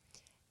 Mm-hmm.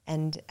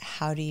 And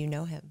how do you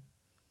know him?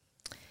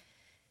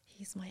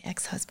 He's my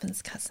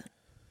ex-husband's cousin.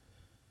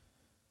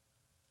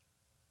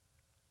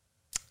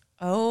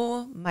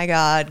 Oh my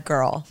God,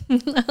 girl.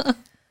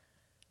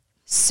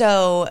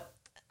 So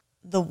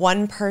the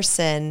one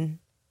person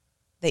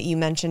that you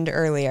mentioned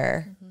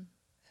earlier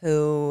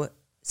who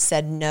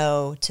said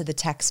no to the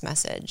text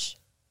message.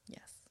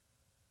 Yes.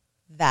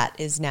 That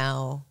is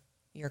now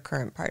your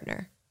current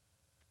partner.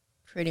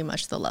 Pretty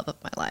much the love of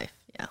my life.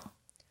 Yeah.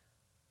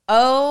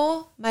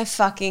 Oh my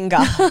fucking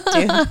God,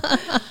 dude.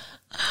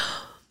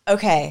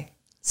 Okay.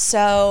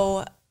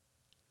 So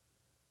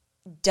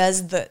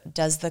does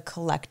the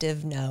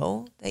collective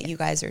know that you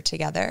guys are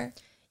together?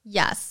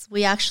 Yes.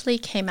 We actually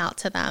came out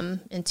to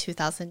them in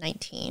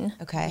 2019.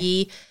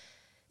 Okay.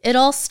 It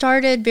all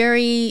started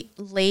very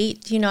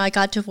late. You know, I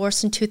got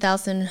divorced in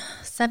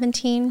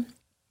 2017.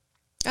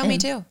 Oh, me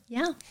too.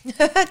 Yeah.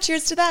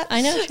 Cheers to that.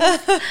 I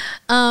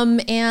know.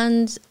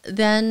 And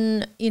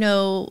then,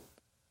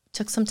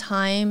 took some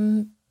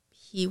time.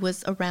 He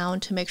was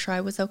around to make sure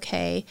I was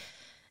okay.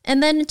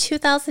 And then in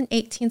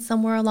 2018,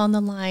 somewhere along the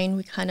line,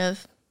 we kind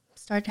of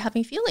started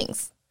having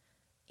feelings.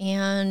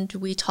 And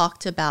we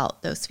talked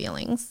about those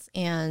feelings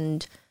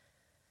and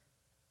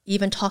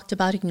even talked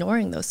about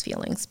ignoring those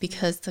feelings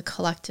because the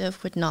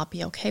collective would not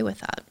be okay with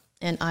that.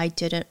 And I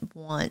didn't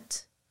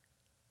want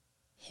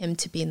him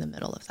to be in the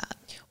middle of that.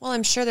 Well,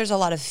 I'm sure there's a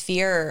lot of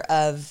fear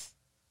of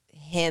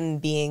him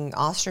being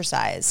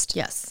ostracized.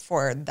 Yes.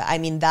 For that. I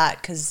mean,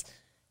 that, because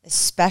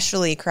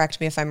especially, correct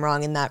me if I'm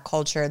wrong, in that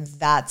culture,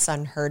 that's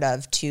unheard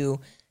of, to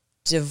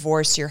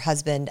divorce your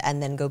husband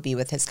and then go be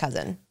with his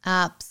cousin.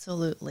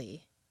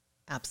 Absolutely.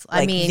 Absolutely.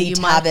 Like, I mean,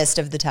 the tabbest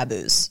of the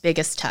taboos.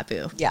 Biggest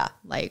taboo. Yeah.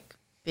 Like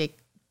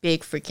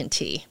big freaking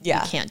T.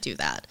 Yeah. You can't do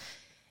that.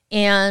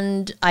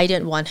 And I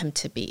didn't want him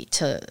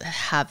to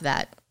have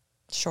that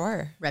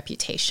Sure.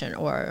 reputation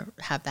or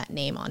have that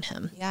name on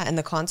him. Yeah, and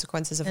the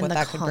consequences of And what the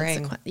that could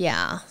bring.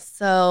 Yeah.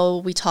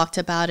 So we talked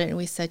about it and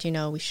we said,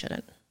 we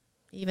shouldn't.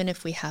 Even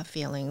if we have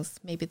feelings,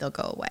 maybe they'll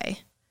go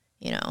away.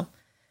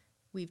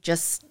 We've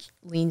just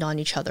leaned on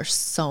each other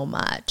so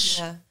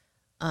much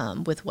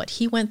with what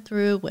he went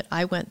through, what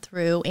I went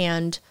through.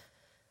 And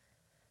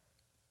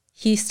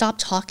he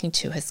stopped talking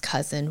to his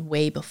cousin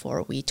way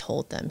before we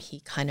told them. He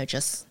kind of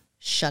just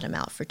shut him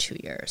out for 2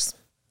 years.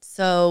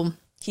 So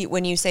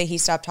When you say he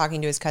stopped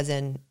talking to his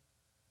cousin,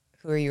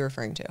 who are you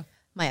referring to?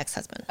 my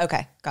ex-husband.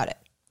 Okay, got it.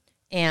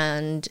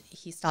 And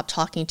he stopped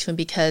talking to him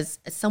because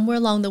somewhere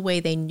along the way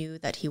they knew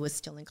that he was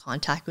still in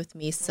contact with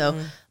me. So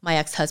my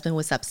ex-husband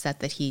was upset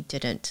that he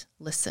didn't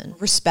listen.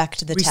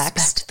 Respect the text.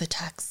 Respect the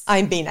text.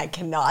 I mean, I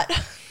cannot.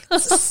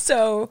 It's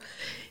so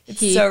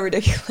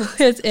ridiculous.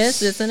 It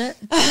is, isn't it?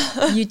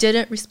 You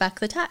didn't respect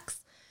the text.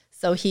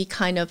 So he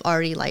kind of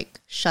already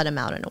shut him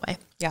out in a way.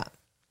 Yeah.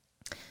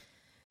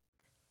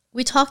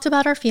 We talked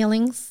about our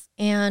feelings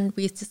and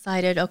we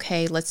decided,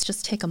 okay, let's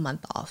just take a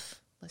month off.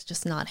 Let's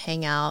just not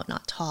hang out,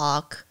 not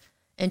talk,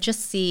 and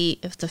just see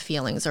if the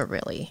feelings are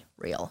really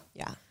real.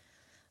 Yeah.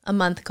 A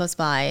month goes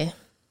by,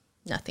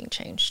 nothing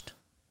changed.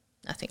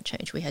 Nothing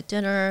changed. We had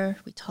dinner,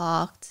 we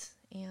talked,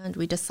 and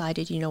we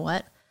decided, you know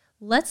what?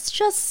 Let's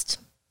just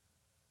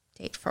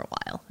date for a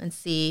while and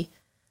see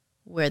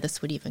where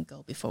this would even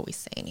go before we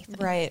say anything.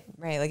 Right.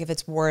 Like if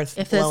it's worth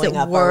If blowing it's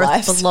up our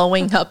lives. worth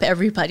blowing up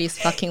everybody's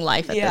fucking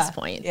life at this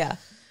point. Yeah.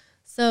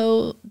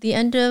 So the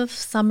end of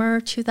summer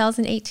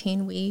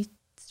 2018, we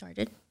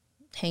started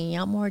hanging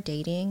out more,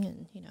 dating,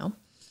 and,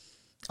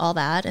 all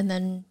that. And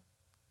then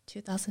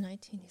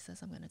 2019, he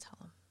says, I'm going to tell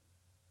him.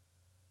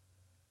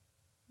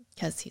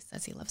 Because he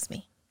says he loves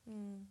me.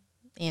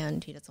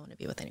 And he doesn't want to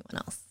be with anyone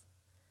else.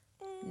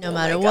 No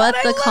matter what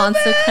the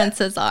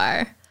consequences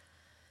are.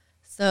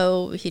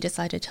 So he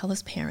decided to tell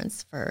his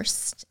parents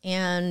first.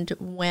 And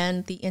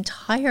when the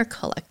entire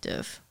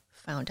collective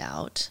found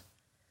out,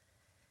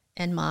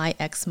 and my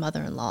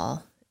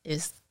ex-mother-in-law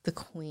is the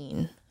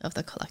queen of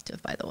the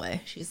collective, by the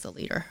way. She's the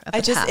leader of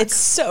the pack. It's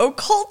so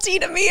culty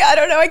to me. I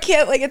don't know. I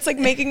can't, it's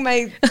making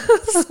my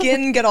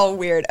skin get all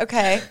weird.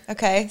 Okay.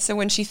 So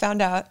when she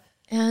found out.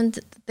 And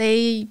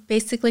they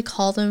basically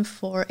called him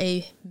for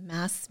a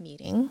mass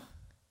meeting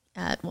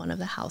at one of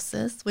the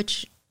houses,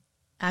 which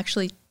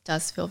actually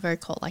does feel very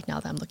cold. Now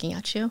that I'm looking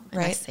at you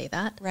and I say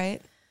that.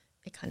 Right.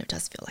 It kind of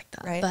does feel like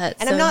that. Right. But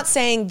I'm not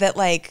saying that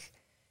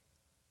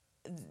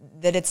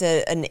that it's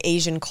an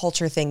Asian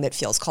culture thing that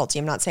feels culty.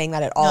 I'm not saying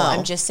that at all. No.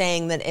 I'm just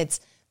saying that it's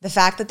the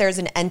fact that there's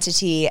an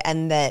entity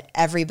and that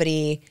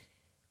everybody,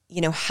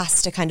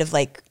 has to kind of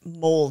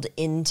mold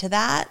into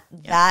that.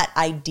 Yeah. That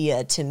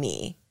idea to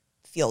me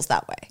feels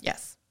that way.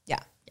 Yes.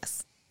 Yeah.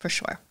 Yes, for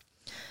sure.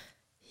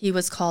 He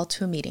was called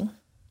to a meeting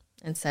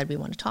and said, we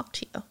want to talk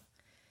to you.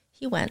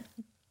 He went.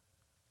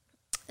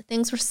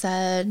 Things were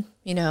said,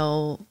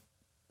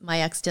 my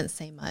ex didn't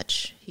say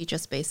much. He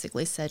just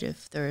basically said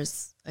if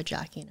there's a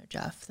Jackie and a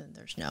Jeff, then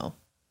there's no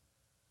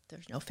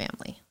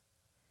family.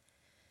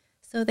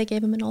 So they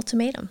gave him an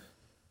ultimatum.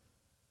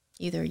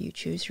 Either you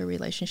choose your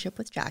relationship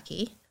with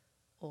Jackie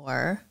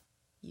or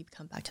you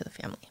come back to the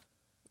family.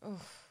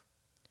 Oof.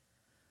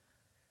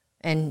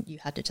 And you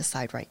had to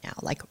decide right now,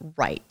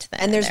 right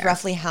then. And there's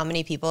roughly how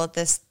many people at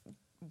this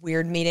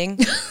weird meeting?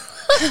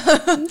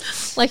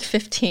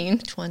 15,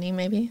 20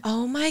 maybe.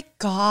 Oh my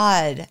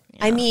God.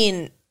 Yeah. I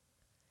mean,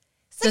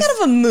 it's out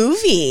of a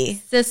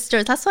movie.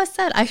 Sister, that's what I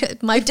said.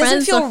 It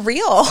doesn't feel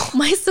real.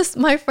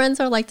 My friends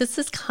are like, this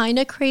is kind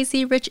of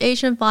crazy rich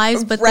Asian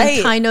vibes, but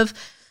then kind of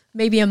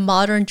maybe a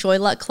modern Joy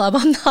Luck Club.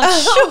 I'm not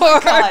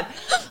sure.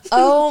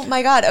 Oh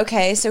my God.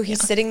 Okay. So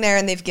he's sitting there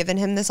and they've given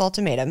him this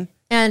ultimatum.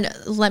 And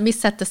let me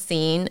set the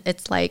scene.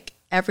 It's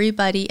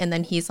everybody and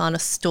then he's on a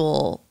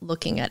stool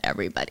looking at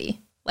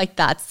everybody.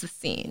 That's the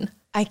scene.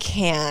 I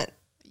can't.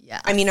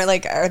 Yeah. I mean,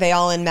 are they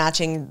all in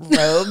matching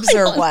robes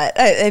or what?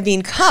 I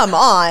mean, come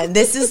on.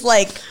 This is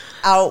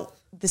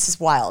this is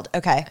wild.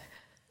 Okay.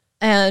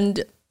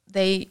 And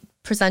they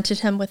presented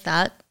him with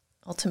that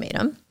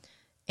ultimatum.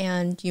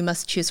 and you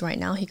must choose right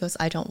now. He goes,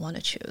 I don't want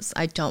to choose.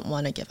 I don't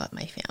want to give up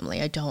my family.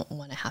 I don't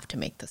want to have to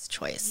make this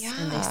choice. Yeah.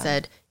 And they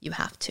said, you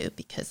have to,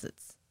 because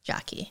it's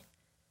Jackie.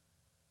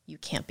 You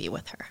can't be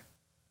with her.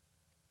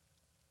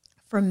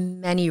 For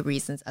many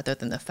reasons other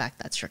than the fact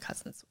that's your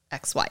cousin's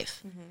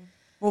ex-wife.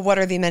 Well, what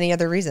are the many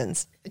other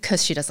reasons?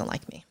 Because she doesn't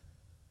like me.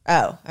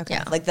 Oh, okay.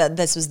 Yeah. Like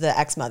this was the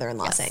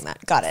ex-mother-in-law saying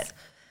that. Got it.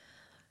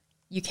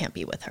 You can't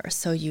be with her.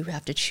 So you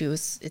have to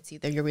choose. It's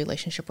either your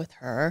relationship with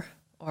her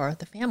or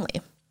the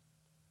family.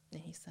 And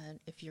he said,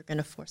 if you're going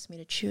to force me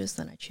to choose,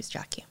 then I choose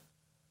Jackie.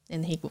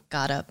 And he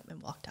got up and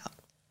walked out.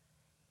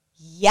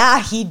 Yeah,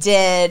 he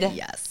did.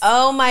 Yes.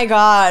 Oh my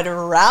God.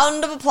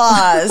 Round of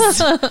applause.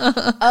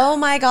 Oh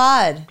my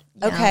God.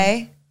 Yeah.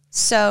 Okay.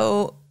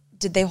 So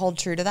did they hold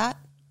true to that?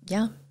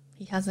 Yeah.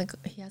 He hasn't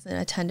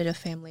attended a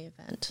family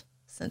event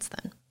since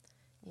then.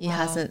 He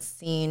hasn't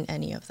seen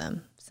any of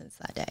them since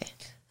that day.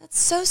 That's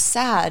so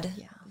sad.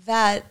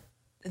 Yeah.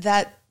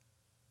 That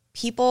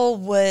people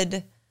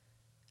would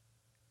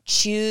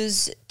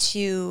choose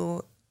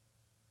to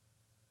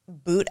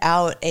boot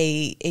out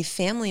a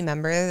family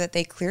member that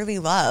they clearly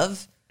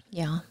love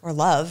or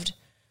loved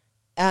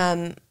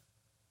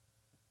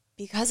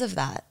because of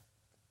that.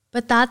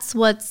 But that's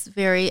what's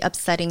very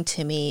upsetting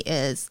to me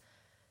is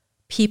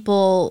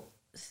people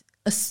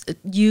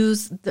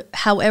use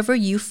however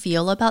you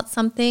feel about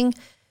something,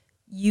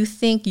 you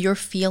think your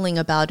feeling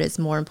about it is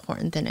more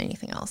important than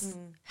anything else.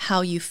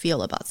 How you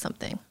feel about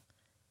something.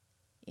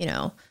 You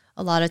know,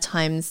 a lot of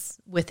times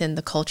within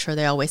the culture,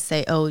 they always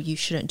say, oh, you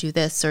shouldn't do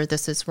this or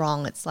this is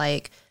wrong. It's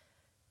like,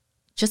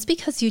 just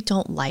because you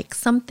don't like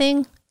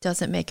something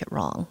doesn't make it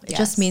wrong. It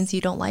just means you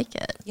don't like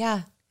it.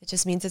 Yeah. It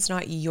just means it's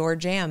not your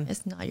jam.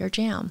 It's not your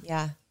jam.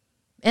 Yeah.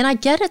 And I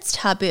get it's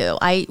taboo.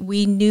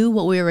 We knew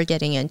what we were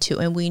getting into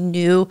and we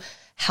knew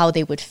how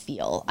they would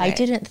feel. Right. I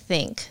didn't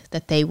think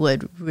that they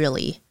would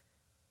really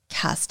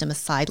cast him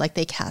aside like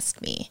they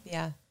cast me.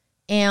 Yeah.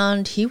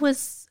 And he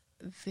was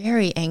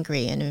very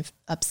angry and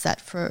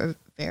upset for a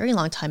very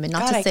long time. And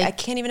not God, to say I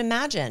can't even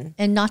imagine.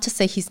 And not to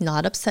say he's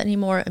not upset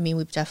anymore. I mean,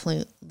 we've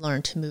definitely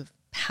learned to move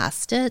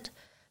past it.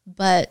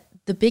 But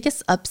the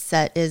biggest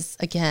upset is,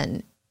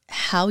 again,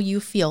 how you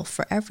feel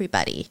for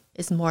everybody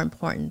is more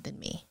important than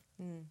me,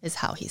 is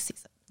how he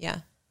sees it. Yeah.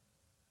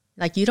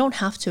 Like, you don't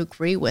have to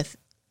agree with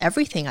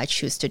everything I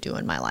choose to do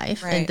in my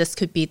life. Right. And this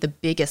could be the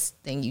biggest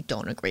thing you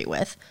don't agree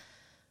with.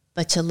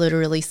 But to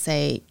literally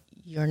say,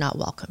 you're not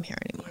welcome here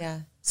anymore. Yeah.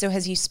 So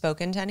has he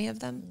spoken to any of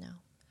them? No.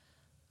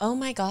 Oh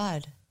my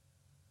God.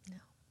 No.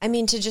 I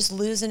mean, to just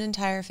lose an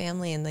entire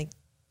family in like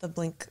the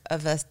blink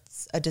of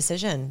a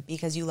decision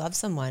because you love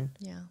someone.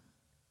 Yeah.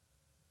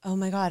 Oh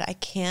my God. I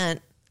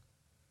can't.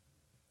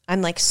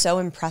 I'm like so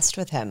impressed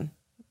with him.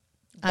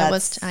 I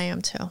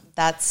am too.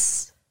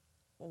 That's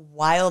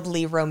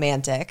wildly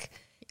romantic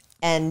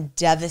and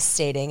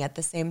devastating at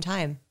the same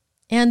time.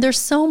 And there's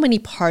so many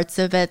parts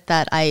of it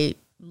that I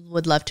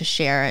would love to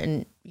share,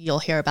 and you'll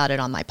hear about it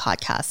on my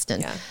podcast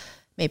and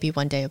maybe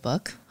one day a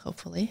book,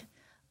 hopefully.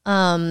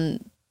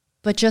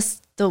 But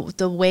just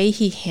the way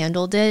he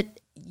handled it,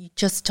 you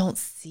just don't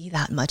see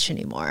that much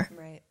anymore.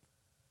 Right.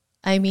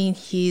 I mean,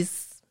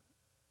 he's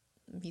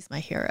my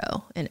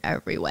hero in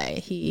every way.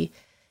 He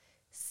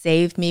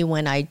saved me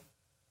when I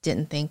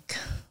didn't think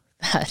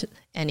that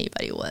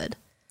anybody would.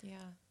 Yeah.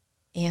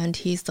 And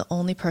he's the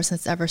only person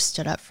that's ever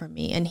stood up for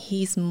me. And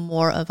he's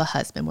more of a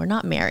husband. We're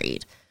not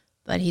married,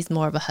 but he's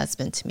more of a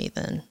husband to me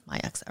than my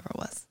ex ever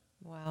was.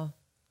 Wow.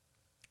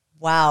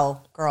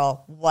 Wow,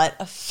 girl. What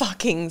a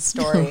fucking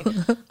story.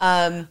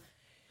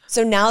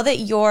 So now that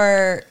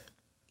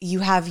you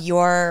have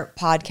your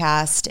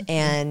podcast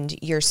and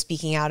you're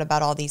speaking out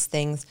about all these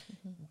things,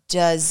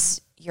 does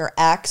your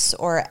ex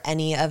or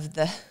any of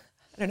the,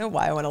 I don't know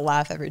why I want to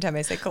laugh every time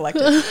I say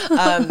collective,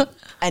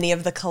 any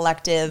of the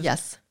collective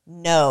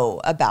know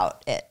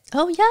about it?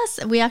 Oh,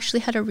 yes. We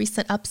actually had a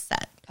recent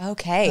upset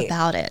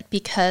about it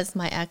because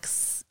my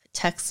ex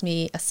texted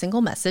me a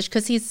single message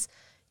because he's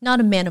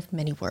not a man of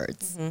many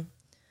words.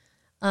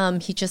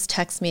 He just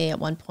texted me at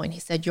one point.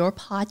 He said, your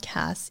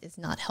podcast is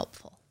not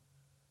helpful.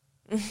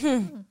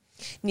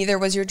 Neither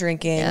was your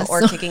drinking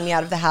or kicking me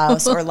out of the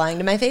house or lying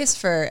to my face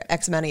for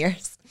X amount of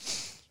years.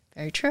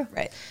 Very true.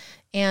 Right.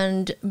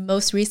 And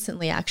most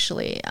recently,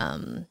 actually,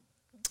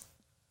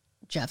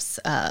 Jeff's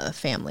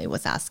family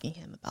was asking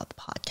him about the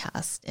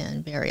podcast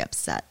and very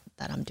upset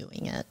that I'm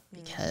doing it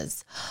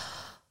because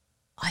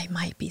I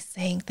might be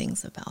saying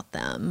things about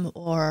them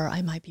or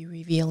I might be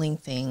revealing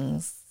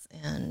things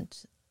and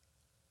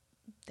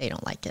they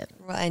don't like it.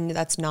 Well, and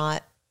that's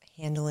not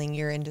handling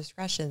your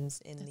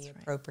indiscretions in the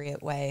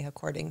appropriate way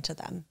according to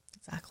them.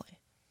 Exactly.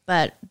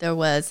 But there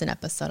was an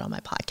episode on my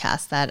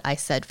podcast that I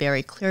said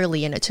very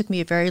clearly, and it took me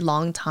a very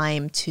long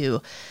time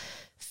to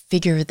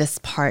figure this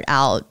part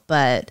out.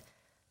 But,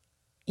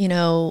 you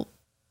know,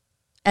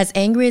 as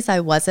angry as I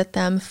was at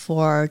them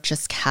for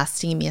just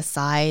casting me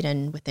aside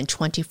and within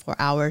 24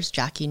 hours,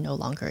 Jackie no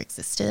longer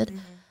existed,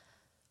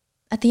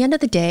 at the end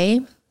of the day,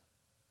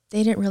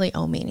 they didn't really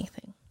owe me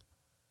anything.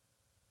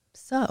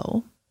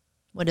 So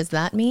what does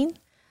that mean?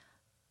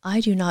 I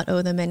do not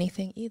owe them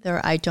anything either.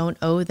 I don't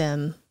owe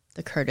them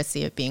the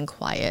courtesy of being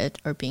quiet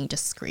or being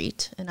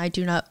discreet. And I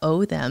do not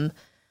owe them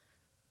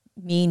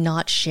me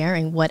not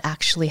sharing what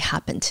actually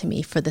happened to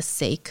me for the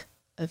sake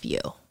of you.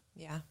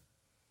 Yeah.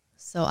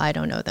 So I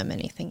don't owe them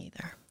anything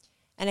either.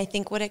 And I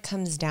think what it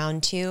comes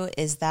down to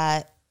is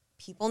that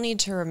people need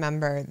to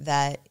remember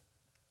that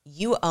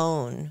you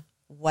own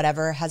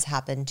whatever has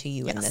happened to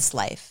you in this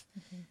life.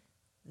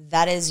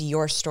 That is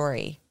your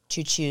story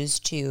to choose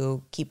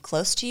to keep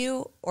close to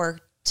you or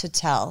to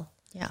tell.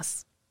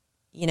 Yes.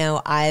 You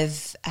know,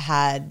 I've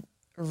had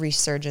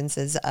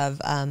resurgences of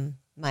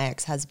my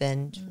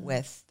ex-husband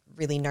with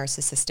really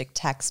narcissistic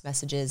text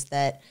messages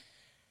that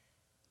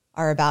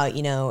are about,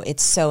 you know,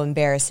 it's so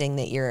embarrassing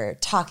that you're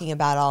talking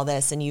about all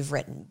this and you've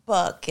written a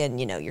book and,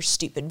 you know, your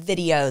stupid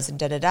videos and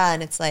da-da-da.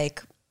 And it's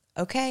like,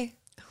 okay,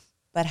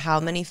 but how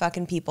many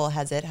fucking people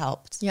has it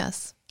helped?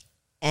 Yes.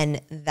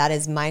 And that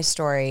is my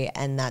story,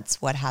 and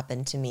that's what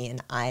happened to me,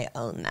 and I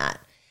own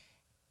that.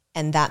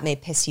 And that may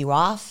piss you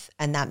off,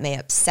 and that may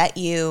upset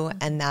you,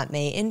 and that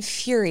may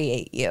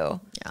infuriate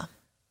you. Yeah.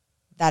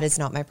 That is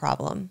not my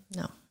problem.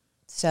 No.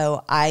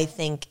 So I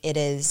think it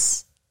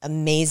is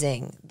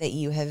amazing that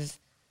you have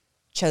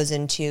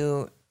chosen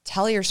to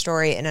tell your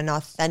story in an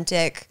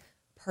authentic,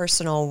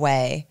 personal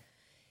way,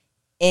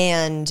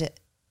 and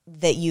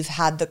that you've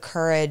had the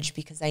courage,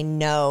 because I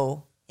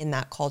know in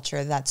that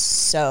culture that's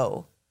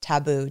so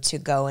taboo to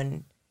go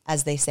and,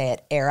 as they say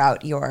it, air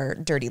out your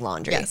dirty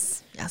laundry.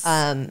 Yes. Yes.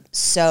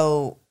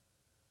 So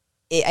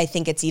I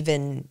think it's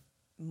even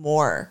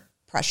more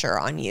pressure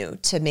on you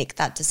to make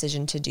that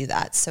decision to do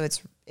that. So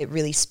it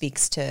really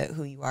speaks to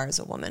who you are as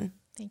a woman.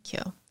 Thank you.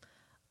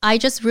 I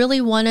just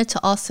really wanted to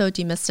also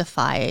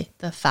demystify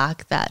the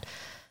fact that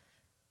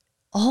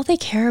all they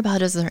care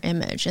about is their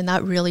image, and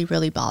that really,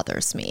 really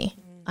bothers me.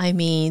 I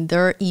mean,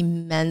 they're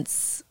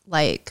immense,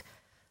 like,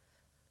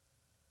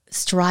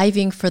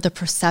 striving for the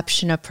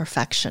perception of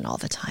perfection all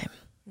the time.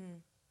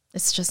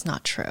 It's just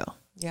not true.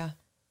 Yeah.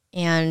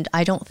 And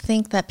I don't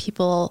think that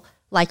people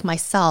like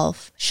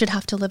myself should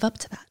have to live up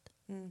to that.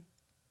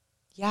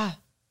 Yeah,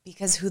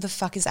 because who the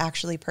fuck is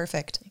actually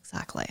perfect?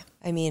 Exactly.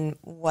 I mean,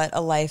 what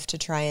a life to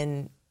try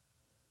and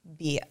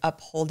be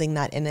upholding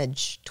that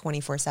image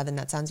 24/7.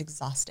 That sounds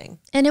exhausting.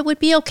 And it would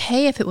be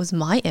okay if it was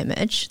my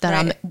image that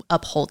Right. I'm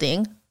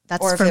upholding.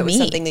 That's Or if for it was me.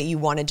 something that you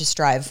wanted to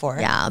strive for.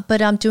 Yeah,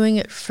 but I'm doing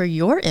it for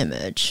your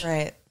image.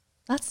 Right.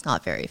 That's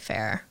not very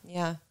fair.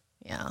 Yeah.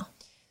 Yeah.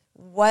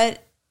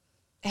 What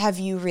have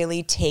you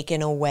really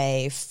taken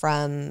away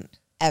from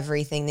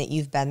everything that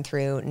you've been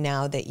through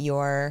now that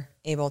you're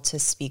able to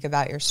speak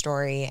about your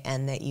story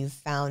and that you've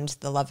found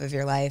the love of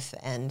your life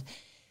and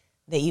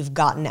that you've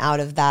gotten out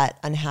of that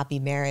unhappy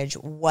marriage?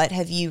 What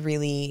have you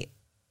really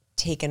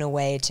taken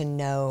away to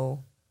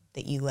know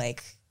that you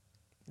like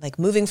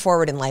moving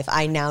forward in life?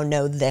 I now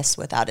know this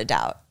without a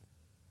doubt.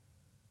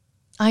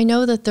 I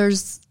know that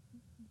there's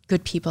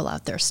good people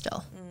out there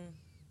still.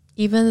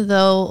 Even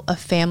though a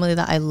family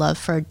that I loved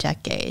for a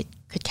decade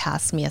could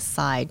cast me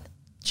aside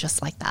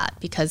just like that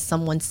because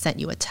someone sent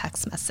you a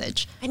text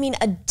message. I mean,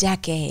 a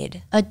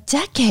decade. A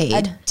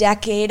decade. A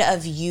decade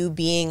of you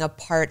being a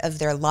part of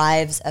their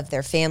lives, of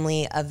their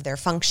family, of their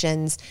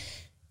functions,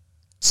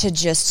 to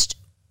just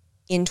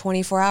in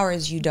 24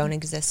 hours, you don't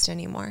exist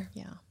anymore.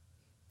 Yeah.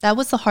 That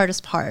was the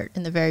hardest part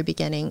in the very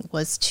beginning,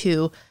 was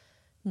to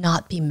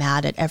not be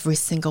mad at every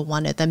single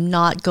one of them,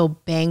 not go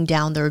bang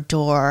down their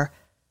door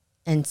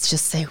and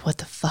just say, what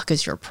the fuck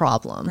is your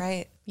problem?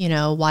 Right. You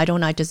know, why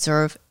don't I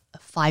deserve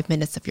 5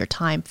 minutes of your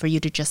time for you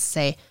to just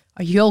say,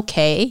 are you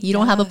okay? You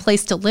don't have a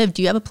place to live.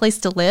 Do you have a place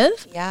to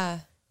live? Yeah.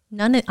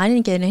 I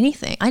didn't get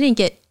anything. I didn't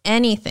get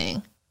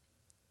anything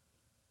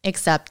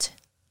except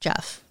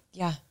Jeff.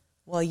 Yeah.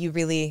 Well, you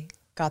really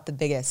got the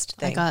biggest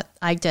thing.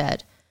 I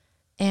did.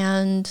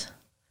 And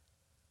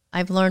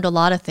I've learned a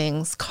lot of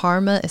things.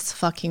 Karma is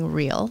fucking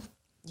real.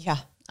 Yeah.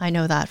 I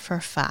know that for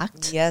a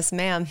fact. Yes,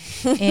 ma'am.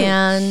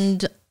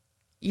 And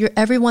you're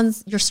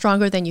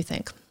stronger than you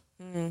think.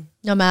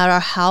 No matter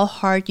how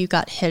hard you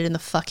got hit in the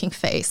fucking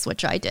face,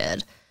 which I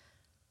did,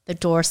 the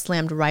door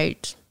slammed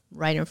right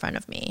in front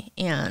of me.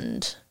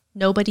 And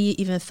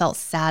nobody even felt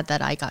sad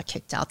that I got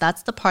kicked out.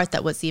 That's the part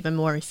that was even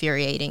more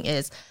infuriating,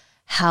 is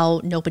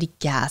how nobody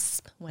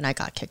gasped when I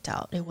got kicked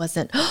out. It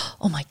wasn't,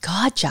 oh my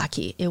God,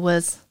 Jackie. It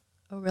was,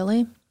 oh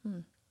really?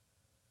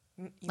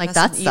 That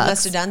sucks. You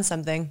must have done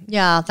something.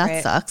 Yeah,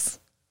 that sucks.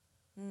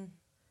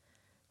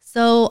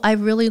 So I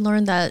really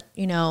learned that,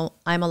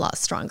 I'm a lot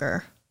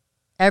stronger.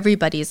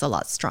 Everybody's a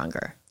lot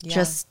stronger. Yeah.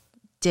 Just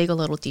dig a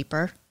little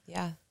deeper.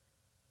 Yeah.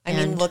 I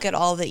mean, look at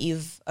all that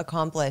you've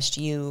accomplished.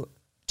 You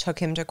took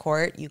him to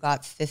court. You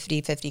got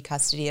 50-50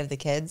 custody of the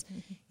kids.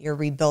 Mm-hmm. You're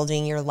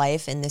rebuilding your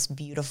life in this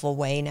beautiful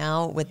way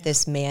now with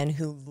this man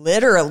who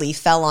literally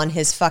fell on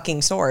his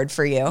fucking sword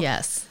for you.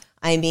 Yes.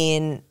 I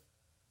mean,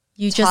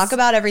 you talk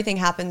about everything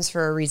happens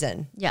for a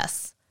reason.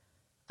 Yes.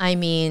 I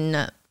mean,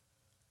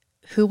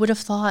 who would have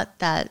thought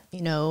that,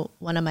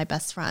 one of my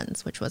best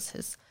friends, which was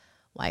his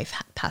wife,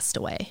 passed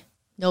away?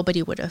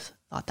 Nobody would have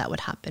thought that would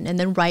happen. And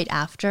then right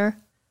after,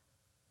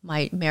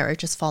 my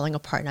marriage is falling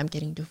apart and I'm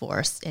getting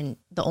divorced, and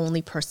the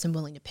only person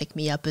willing to pick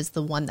me up is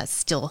the one that's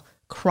still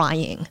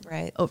crying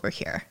over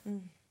here,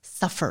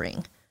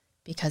 suffering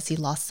because he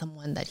lost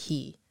someone that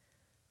he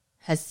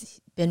has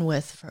been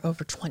with for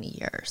over 20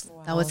 years.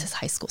 Wow. That was his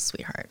high school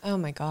sweetheart. Oh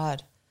my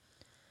God.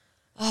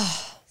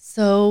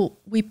 So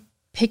we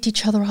picked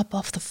each other up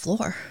off the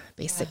floor,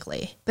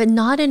 basically, but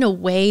not in a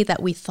way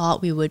that we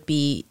thought we would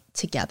be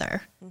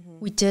together.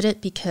 We did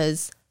it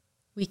because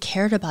we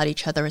cared about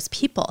each other as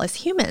people, as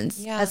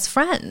humans, as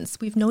friends.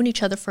 We've known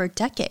each other for a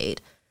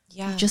decade.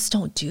 Yeah. We just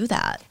don't do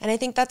that. And I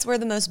think that's where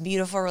the most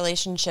beautiful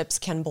relationships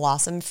can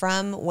blossom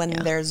from, when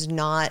there's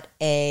not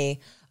a,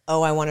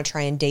 oh, I want to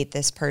try and date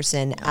this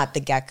person at the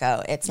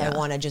get-go. It's I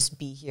want to just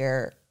be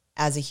here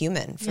as a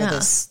human for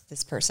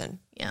this person.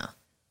 Yeah.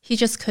 He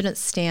just couldn't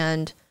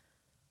stand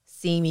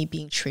seeing me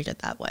being treated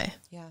that way.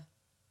 Yeah.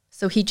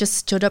 So he just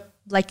stood up,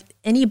 like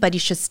anybody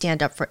should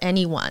stand up for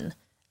anyone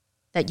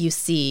that you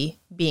see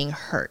being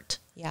hurt,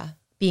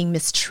 being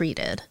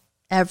mistreated.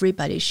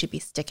 Everybody should be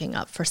sticking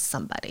up for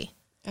somebody.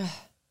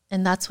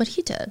 And that's what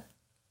he did.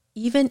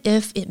 Even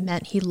if it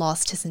meant he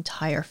lost his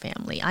entire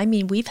family. I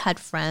mean, we've had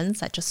friends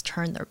that just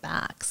turned their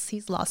backs.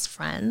 He's lost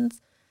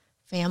friends,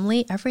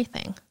 family,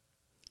 everything.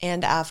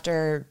 And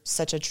after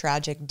such a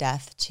tragic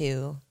death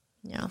to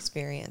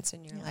experience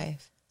in your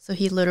life. So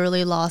he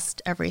literally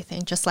lost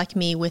everything, just like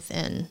me,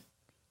 within,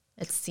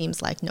 it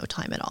seems like, no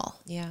time at all.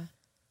 Yeah.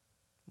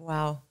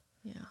 Wow.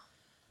 Yeah.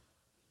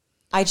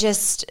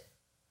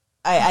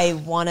 I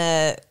want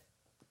to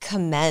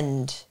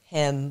commend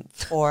him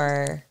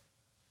for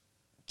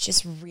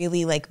just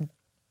really like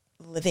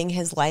living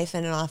his life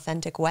in an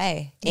authentic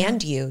way. Yeah.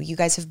 And you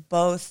guys have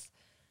both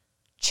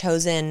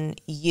chosen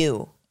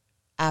you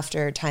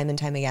after time and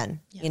time again,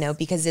 you know,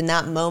 because in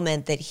that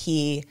moment that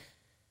he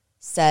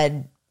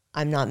said,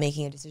 I'm not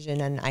making a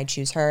decision and I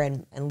choose her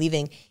and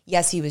leaving.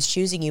 Yes, he was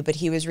choosing you, but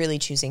he was really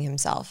choosing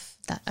himself.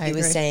 He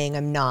was saying,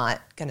 I'm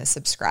not going to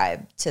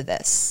subscribe to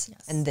this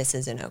and this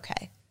isn't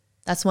okay.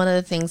 That's one of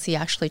the things he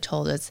actually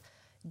told his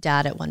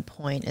dad at one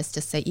point, is to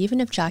say, even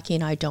if Jackie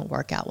and I don't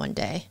work out one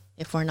day,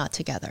 if we're not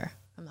together,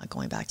 I'm not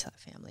going back to that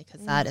family,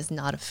 because that is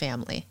not a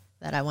family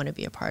that I want to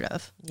be a part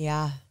of.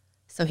 Yeah.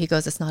 So he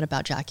goes, it's not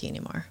about Jackie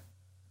anymore.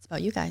 It's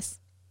about you guys.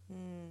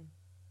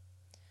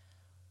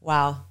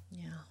 Wow.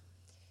 Yeah.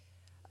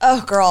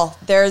 Oh, girl,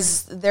 there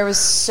was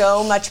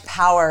so much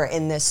power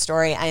in this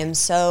story. I am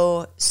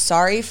so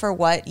sorry for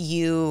what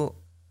you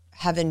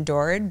have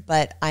endured,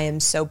 but I am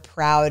so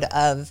proud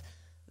of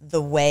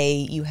the way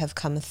you have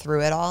come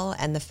through it all,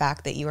 and the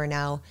fact that you are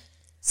now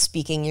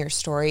speaking your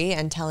story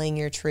and telling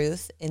your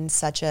truth in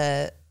such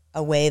a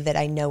way that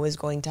I know is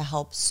going to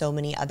help so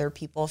many other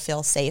people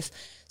feel safe.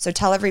 So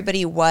tell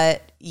everybody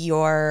what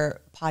your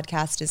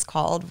podcast is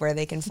called, where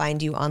they can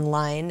find you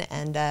online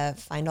and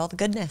find all the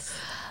goodness.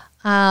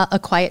 A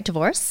Quiet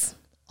Divorce,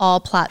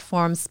 all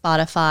platforms,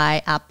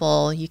 Spotify,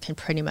 Apple, you can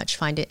pretty much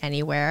find it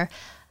anywhere.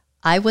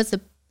 I was a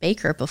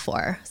baker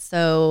before,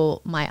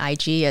 so my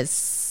IG is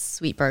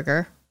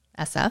SweetBurger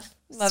SF,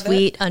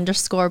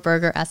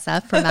 _burger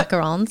SF for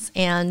macarons.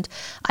 And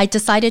I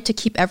decided to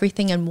keep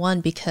everything in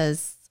one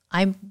because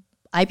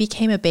I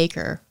became a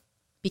baker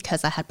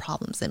because I had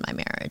problems in my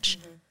marriage.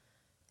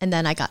 And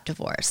then I got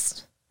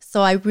divorced.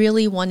 So I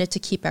really wanted to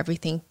keep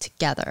everything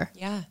together.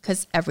 Yeah.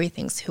 Because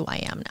everything's who I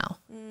am now.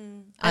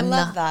 I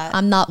love that.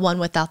 I'm not one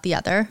without the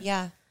other.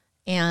 Yeah.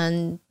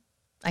 And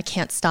I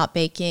can't stop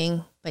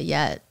baking, but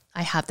yet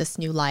I have this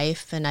new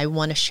life and I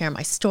want to share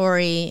my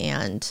story,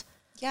 and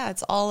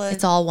it's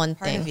all one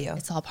part thing. Of you.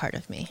 It's all part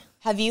of me.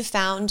 Have you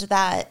found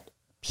that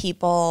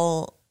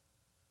people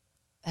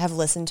have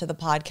listened to the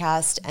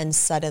podcast and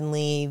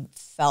suddenly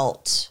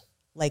felt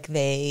like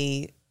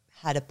they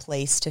had a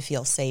place to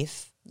feel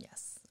safe?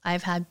 Yes.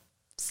 I've had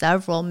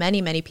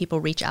many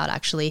people reach out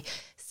actually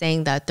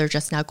saying that they're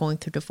just now going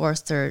through divorce,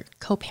 they're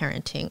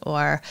co-parenting,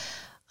 or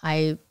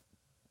I'm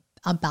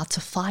about to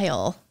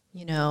file,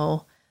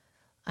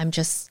 I'm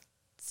just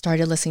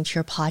started listening to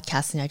your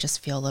podcast and I just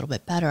feel a little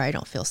bit better. I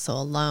don't feel so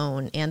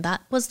alone. And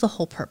that was the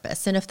whole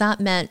purpose. And if that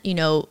meant,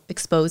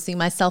 exposing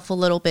myself a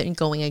little bit and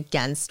going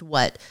against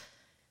what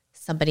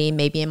somebody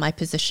maybe in my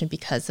position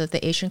because of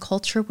the Asian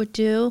culture would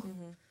do,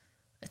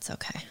 it's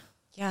okay.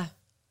 Yeah.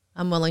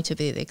 I'm willing to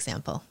be the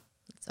example.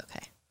 It's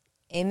okay.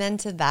 Amen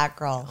to that,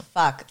 girl.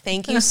 Fuck.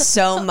 Thank you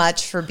so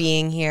much for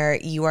being here.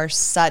 You are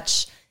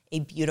such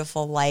a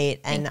beautiful light.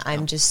 And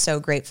I'm just so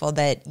grateful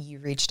that you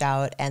reached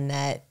out and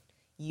that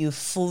you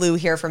flew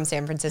here from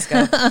San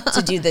Francisco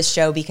to do this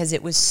show, because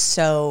it was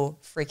so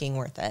freaking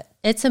worth it.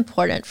 It's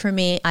important for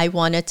me. I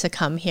wanted to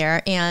come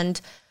here.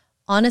 And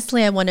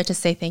honestly, I wanted to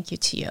say thank you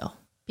to you,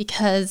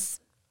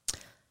 because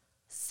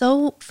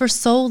for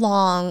so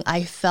long,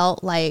 I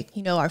felt like,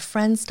 our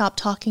friends stopped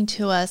talking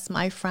to us,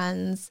 my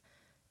friends.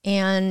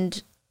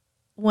 And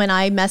when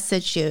I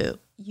messaged you,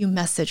 you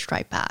messaged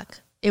right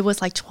back. It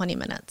was like 20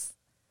 minutes.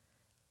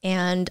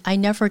 And I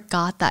never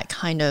got that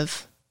kind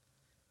of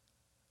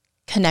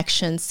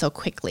connection so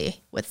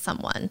quickly with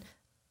someone.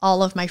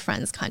 All of my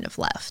friends kind of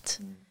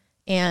left.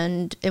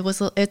 And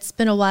it's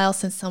been a while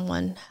since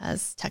someone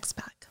has texted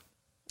back.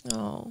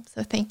 Oh,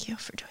 So thank you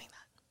for doing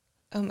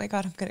that. oh my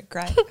God, I'm gonna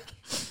cry.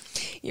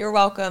 You're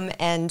welcome,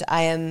 and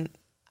I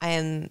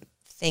am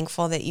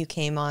thankful that you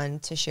came on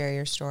to share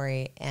your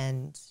story,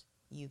 and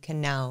you can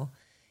now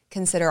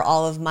consider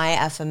all of my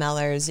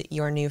FMLers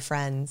your new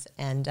friends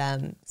and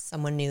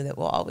someone new that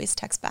will always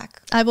text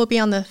back. I will be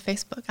on the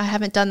Facebook. I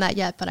haven't done that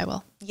yet, but I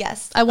will.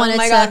 Yes. I wanted oh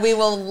my to- God, we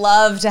will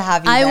love to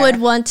have you I there.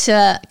 would want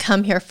to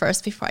come here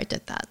first before I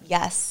did that.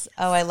 Yes.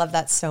 Oh, I love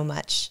that so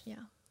much. Yeah,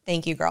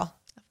 Thank you, girl.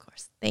 of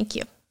course. Thank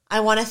you. I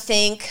want to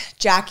thank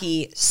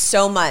Jackie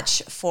so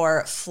much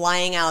for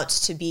flying out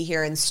to be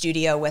here in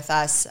studio with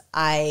us.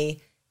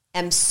 I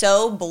am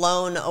so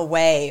blown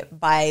away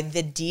by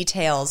the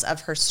details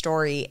of her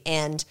story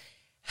and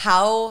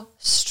how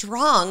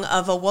strong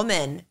of a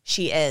woman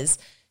she is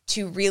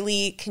to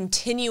really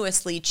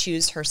continuously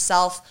choose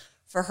herself,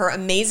 for her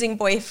amazing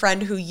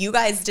boyfriend who you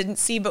guys didn't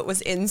see but was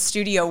in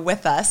studio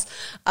with us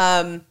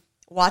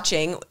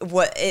watching.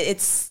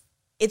 It's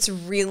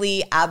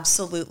really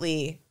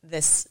absolutely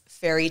this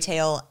fairy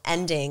tale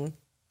ending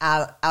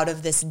out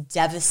of this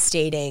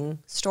devastating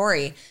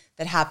story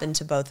that happened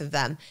to both of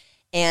them.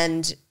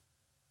 And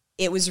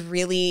it was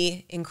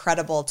really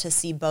incredible to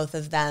see both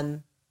of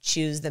them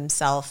choose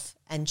themselves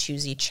and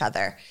choose each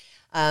other.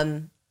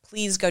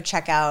 Please go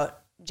check out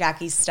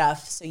Jackie's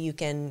stuff so you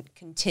can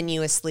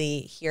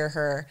continuously hear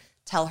her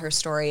tell her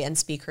story and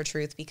speak her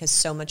truth, because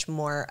so much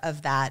more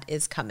of that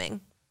is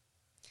coming.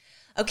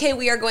 Okay,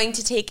 we are going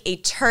to take a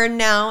turn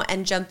now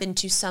and jump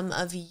into some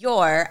of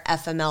your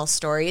FML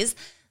stories.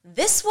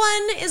 This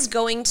one is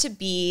going to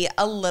be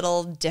a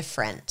little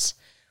different.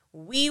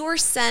 We were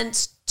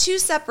sent two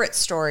separate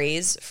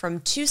stories from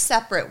two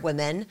separate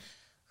women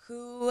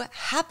who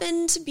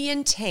happened to be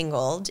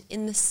entangled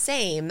in the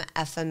same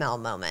FML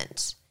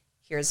moment.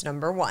 Here's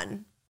number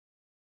one.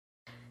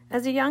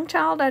 As a young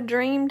child, I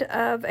dreamed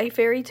of a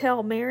fairy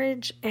tale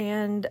marriage,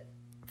 and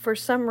for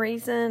some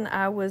reason,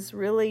 I was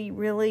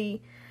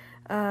really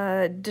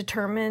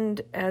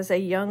determined as a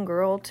young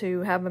girl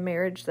to have a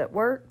marriage that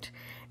worked.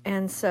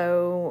 And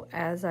so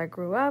as I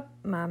grew up,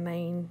 my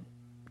main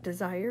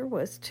desire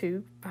was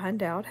to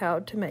find out how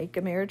to make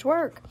a marriage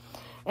work.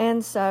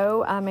 And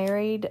so I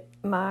married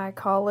my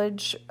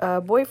college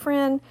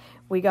boyfriend.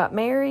 We got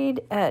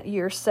married at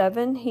year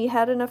 7. He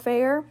had an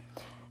affair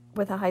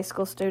with a high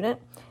school student,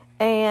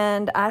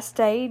 and I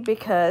stayed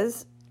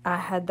because I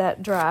had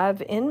that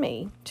drive in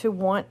me to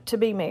want to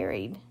be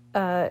married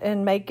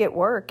and make it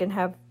work and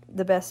have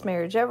the best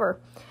marriage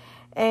ever.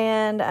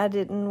 And I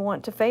didn't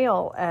want to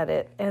fail at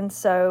it. And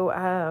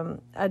so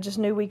I just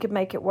knew we could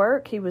make it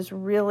work. He was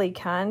really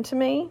kind to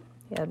me.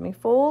 He had me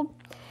fooled.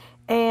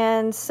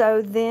 And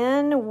so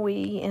then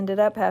we ended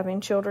up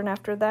having children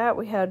after that.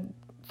 We had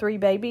 3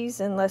 babies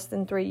in less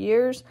than 3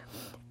 years.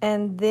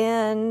 And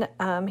then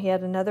he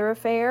had another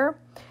affair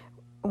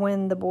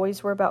when the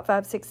boys were about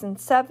 5, 6, and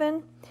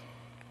 7.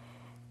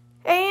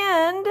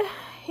 And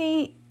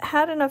he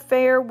had an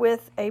affair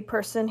with a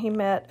person he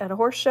met at a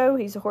horse show.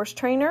 He's a horse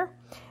trainer.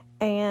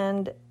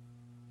 And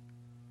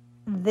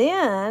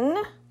then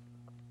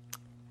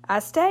I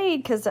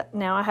stayed because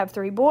now I have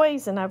 3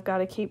 boys and I've got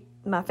to keep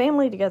my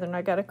family together and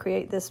I got to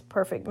create this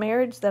perfect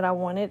marriage that I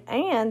wanted.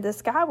 And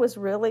this guy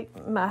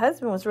my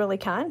husband was really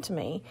kind to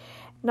me.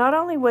 Not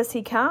only was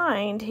he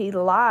kind, he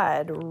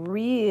lied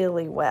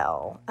really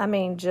well. I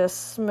mean,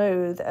 just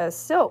smooth as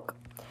silk.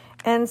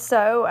 And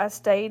so I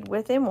stayed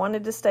with him,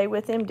 wanted to stay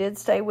with him, did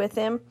stay with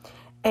him.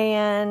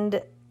 And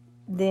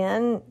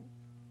then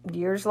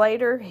years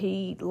later,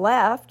 he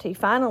left. He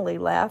finally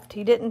left.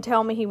 He didn't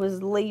tell me he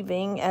was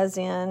leaving, as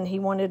in he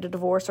wanted a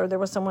divorce or there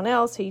was someone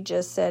else. He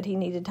just said he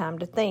needed time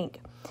to think.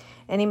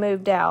 And he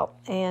moved out,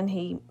 and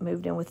he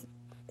moved in with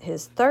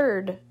his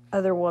 3rd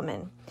other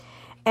woman.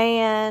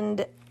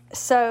 And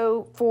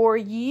so for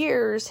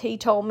years, he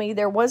told me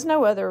there was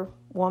no other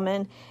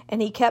woman,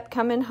 and he kept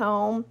coming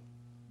home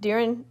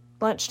during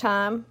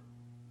lunchtime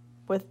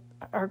with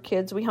our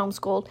kids. We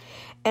homeschooled.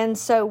 And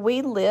so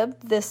we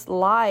lived this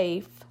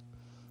life.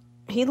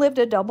 He lived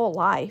a double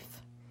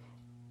life,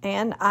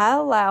 and I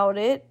allowed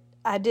it.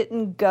 I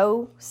didn't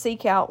go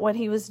seek out what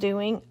he was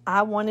doing.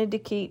 I wanted to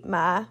keep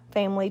my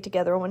family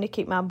together. I wanted to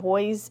keep my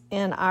boys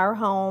in our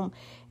home,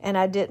 and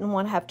I didn't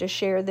want to have to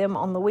share them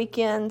on the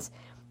weekends.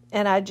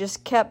 And I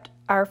just kept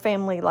our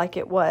family like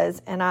it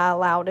was, and I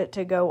allowed it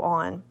to go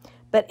on.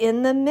 But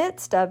in the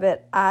midst of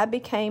it, I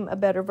became a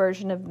better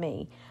version of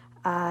me.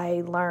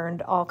 I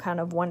learned all kind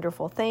of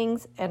wonderful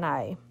things, and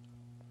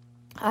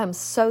I'm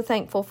so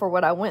thankful for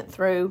what I went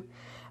through.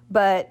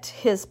 But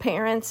his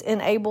parents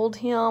enabled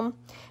him.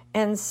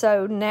 And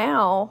so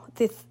now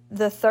the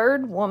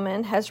 3rd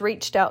woman has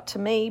reached out to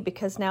me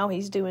because now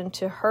he's doing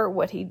to her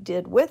what he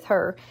did with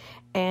her.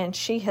 And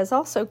she has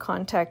also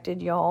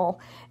contacted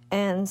y'all.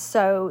 And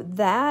so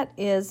that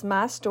is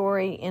my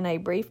story in a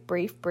brief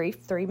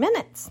 3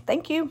 minutes.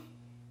 Thank you.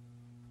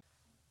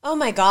 Oh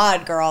my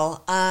God,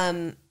 girl.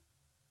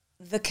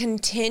 The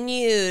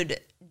continued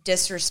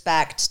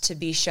disrespect to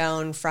be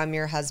shown from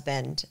your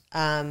husband.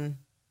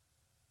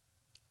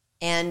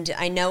 And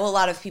I know a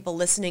lot of people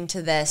listening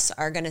to this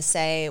are going to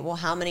say, well,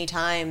 how many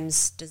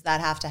times does that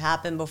have to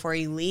happen before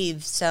you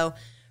leave? So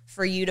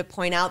for you to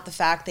point out the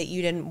fact that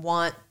you didn't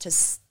want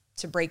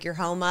to break your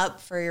home up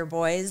for your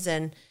boys,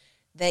 and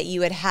that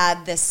you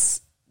had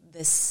this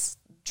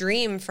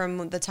dream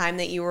from the time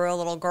that you were a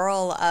little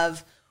girl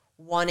of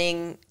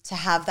wanting to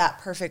have that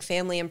perfect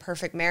family and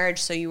perfect marriage,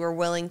 so you were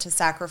willing to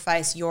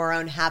sacrifice your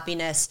own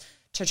happiness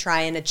to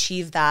try and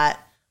achieve that,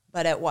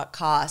 but at what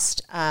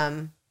cost?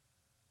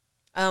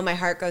 My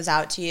heart goes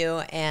out to you,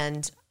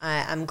 and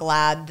I'm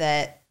glad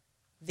that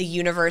the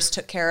universe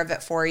took care of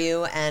it for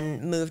you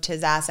and moved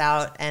his ass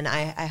out, and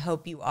I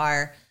hope you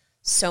are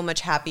so much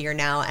happier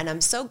now. And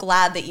I'm so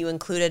glad that you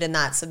included in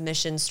that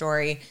submission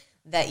story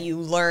that you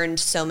learned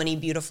so many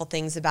beautiful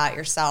things about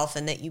yourself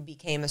and that you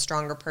became a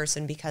stronger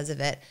person because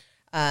of it.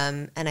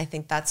 And I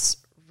think that's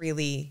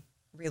really,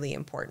 really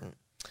important.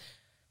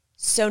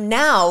 So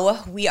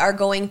now we are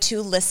going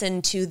to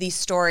listen to the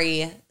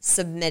story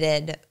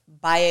submitted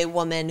by a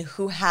woman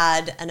who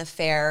had an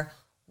affair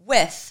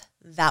with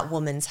that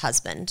woman's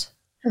husband.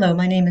 Hello,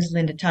 my name is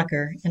Linda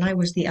Tucker, and I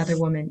was the other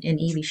woman in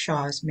Evie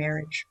Shaw's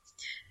marriage.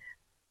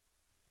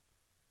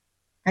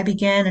 I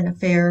began an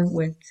affair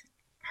with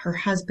her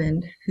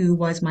husband, who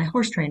was my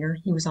horse trainer.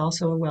 He was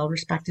also a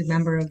well-respected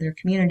member of their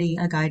community,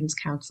 a guidance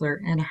counselor,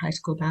 and a high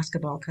school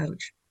basketball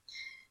coach.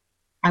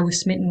 I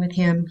was smitten with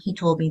him. He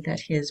told me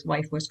that his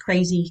wife was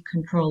crazy,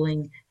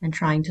 controlling, and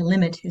trying to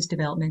limit his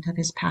development of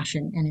his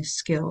passion and his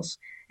skills,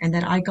 and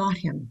that I got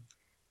him.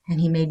 And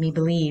he made me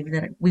believe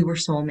that we were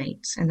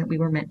soulmates and that we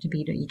were meant to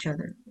be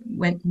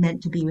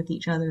meant to be with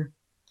each other.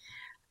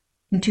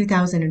 In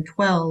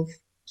 2012,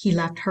 he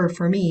left her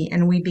for me,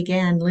 and we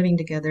began living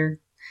together,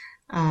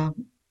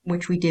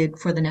 which we did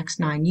for the next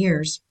 9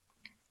 years.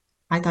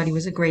 I thought he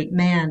was a great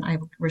man. I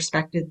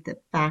respected the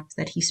fact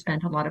that he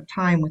spent a lot of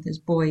time with his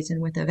boys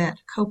and with Yvette,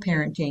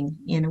 co-parenting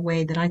in a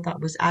way that I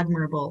thought was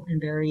admirable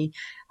and very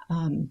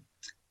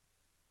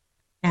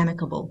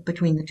amicable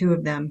between the two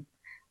of them.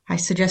 I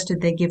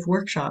suggested they give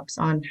workshops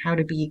on how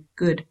to be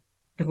good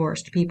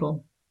divorced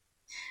people.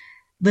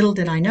 Little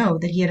did I know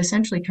that he had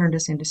essentially turned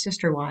us into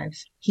sister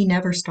wives. He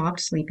never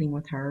stopped sleeping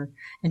with her,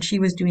 and she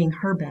was doing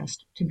her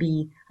best to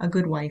be a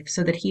good wife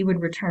so that he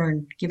would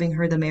return, giving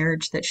her the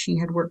marriage that she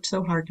had worked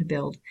so hard to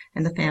build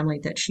and the family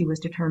that she was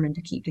determined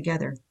to keep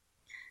together.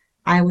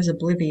 I was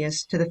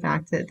oblivious to the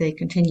fact that they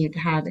continued to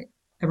have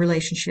a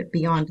relationship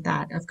beyond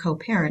that of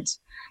co-parents,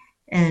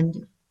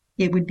 and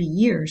it would be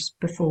years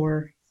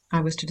before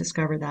I was to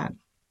discover that.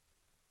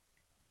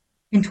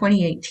 In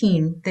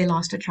 2018, they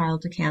lost a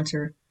child to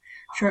cancer.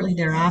 Shortly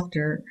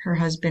thereafter, her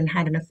husband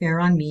had an affair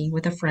on me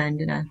with a friend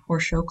and a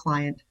horse show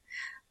client,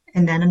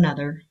 and then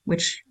another,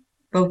 which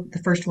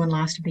the first one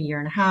lasted a year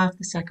and a half,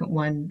 the second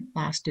one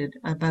lasted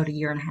about a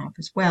year and a half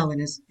as well,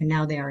 and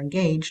now they are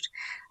engaged.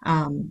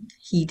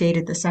 He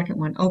dated the second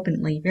one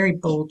openly, very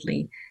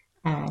boldly.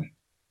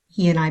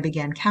 He and I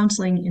began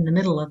counseling. In the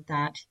middle of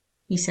that,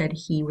 he said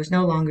he was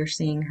no longer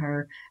seeing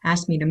her,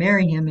 asked me to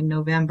marry him in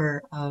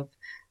November of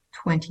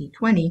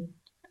 2020.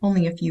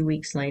 Only a few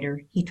weeks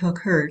later, he took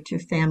her to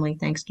family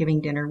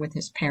Thanksgiving dinner with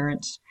his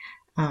parents.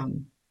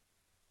 And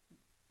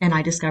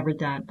I discovered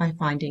that by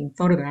finding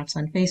photographs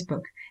on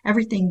Facebook.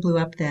 Everything blew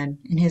up then,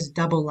 and his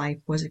double life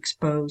was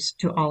exposed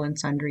to all and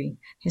sundry: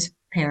 his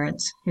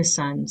parents, his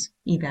sons,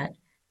 Yvette,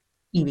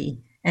 Evie,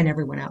 and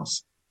everyone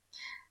else.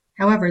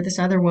 However, this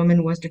other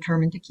woman was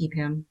determined to keep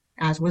him,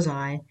 as was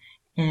I,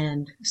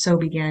 and so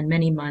began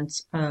many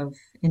months of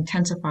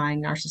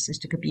intensifying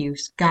narcissistic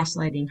abuse,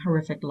 gaslighting,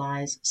 horrific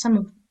lies.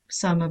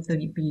 Some of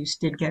the abuse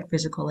did get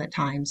physical at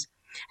times,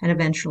 and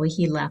eventually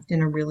he left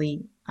in a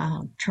really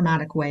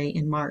traumatic way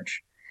in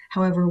March.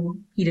 However,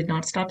 he did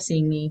not stop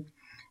seeing me.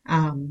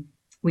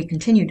 We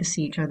continued to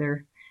see each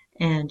other,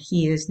 and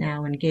he is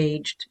now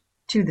engaged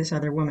to this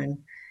other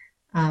woman.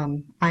 I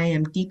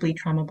am deeply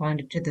trauma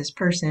bonded to this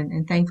person,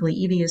 and thankfully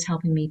Evie is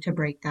helping me to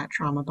break that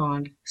trauma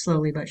bond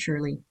slowly but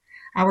surely.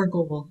 Our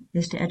goal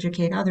is to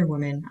educate other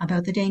women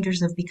about the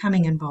dangers of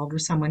becoming involved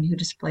with someone who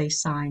displays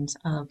signs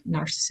of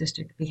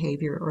narcissistic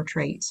behavior or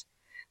traits.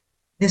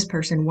 This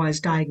person was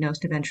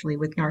diagnosed eventually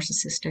with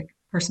narcissistic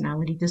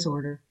personality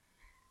disorder.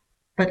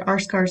 But our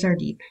scars are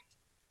deep,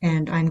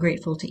 and I'm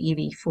grateful to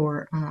Evie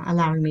for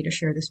allowing me to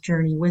share this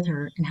journey with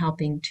her and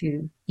helping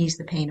to ease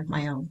the pain of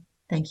my own.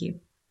 Thank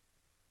you.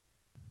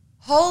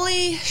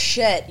 Holy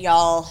shit,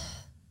 y'all.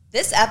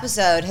 This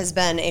episode has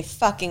been a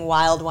fucking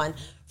wild one.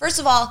 First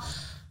of all,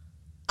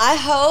 I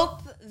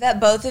hope that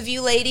both of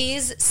you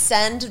ladies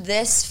send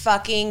this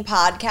fucking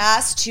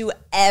podcast to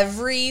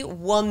every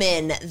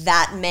woman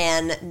that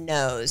man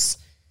knows.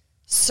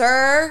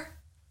 Sir,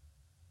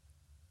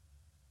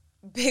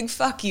 big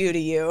fuck you to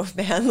you,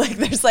 man. Like,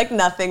 there's like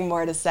nothing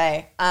more to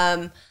say.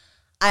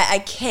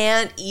 I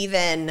can't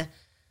even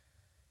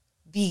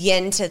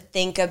begin to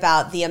think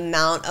about the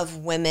amount of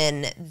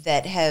women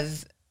that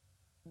have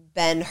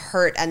been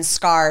hurt and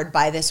scarred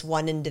by this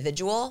one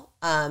individual.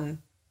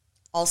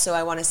 Also,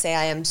 I want to say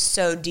I am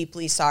so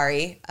deeply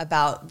sorry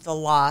about the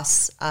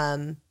loss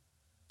of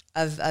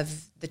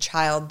the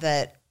child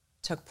that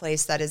took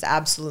place that is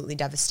absolutely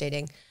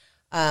devastating.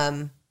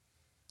 And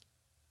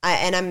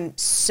I'm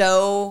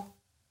so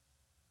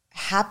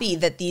happy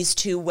that these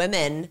two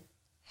women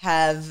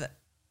have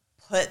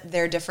put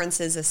their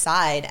differences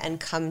aside and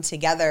come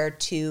together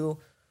to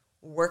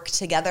work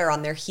together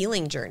on their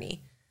healing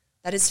journey.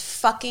 That is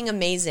fucking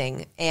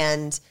amazing.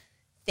 And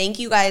thank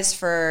you guys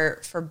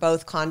for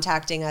both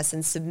contacting us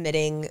and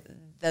submitting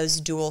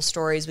those dual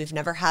stories. We've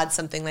never had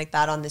something like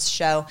that on this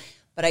show,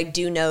 but I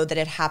do know that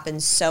it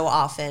happens so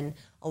often.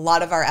 A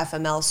lot of our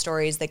FML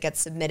stories that get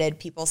submitted,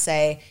 people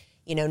say,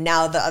 you know,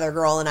 now the other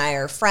girl and I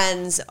are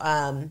friends,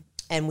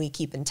 and we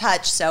keep in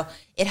touch. So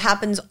it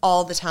happens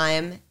all the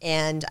time.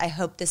 And I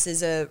hope this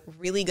is a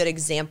really good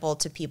example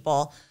to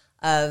people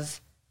of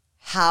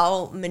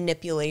how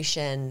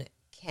manipulation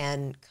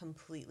can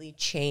completely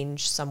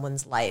change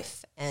someone's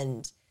life.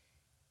 And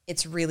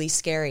it's really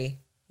scary.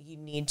 You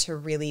need to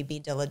really be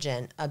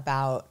diligent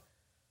about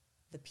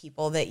the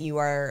people that you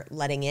are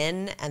letting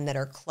in and that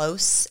are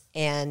close,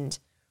 and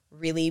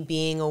really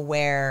being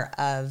aware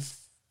of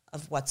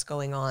what's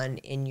going on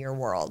in your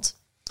world.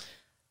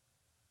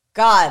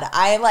 God,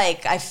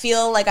 I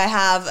feel like I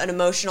have an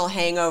emotional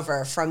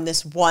hangover from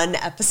this one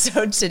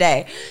episode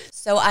today.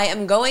 So I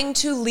am going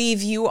to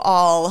leave you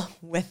all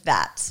with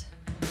that.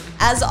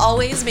 As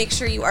always, make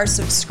sure you are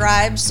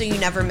subscribed so you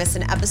never miss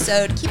an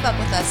episode. Keep up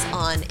with us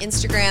on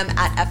Instagram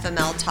at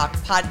FML Talk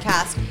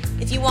Podcast.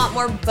 If you want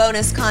more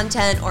bonus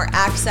content or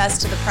access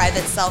to the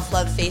private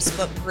self-love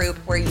Facebook group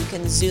where you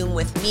can Zoom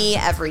with me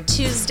every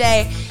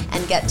Tuesday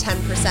and get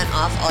 10%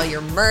 off all your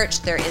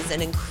merch, there is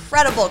an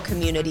incredible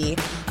community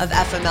of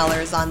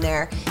FMLers on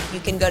there. You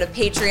can go to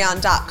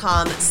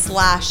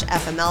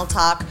patreon.com/FML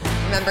Talk.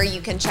 Remember,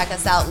 you can check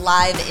us out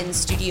live in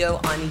studio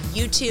on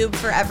YouTube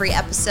for every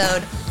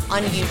episode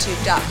on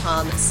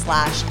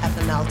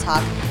youtube.com/FML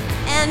Talk.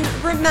 And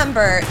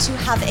remember to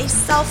have a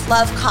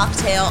self-love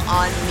cocktail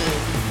on me.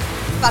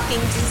 Fucking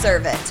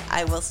deserve it.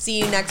 I will see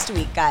you next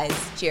week, guys.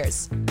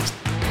 Cheers.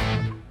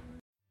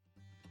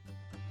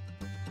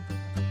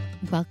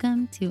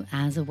 Welcome to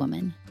As a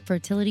Woman,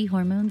 Fertility,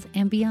 Hormones,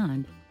 and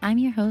Beyond. I'm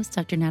your host,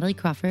 Dr. Natalie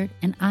Crawford,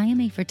 and I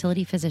am a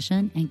fertility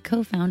physician and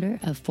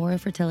co-founder of Fora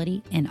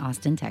Fertility in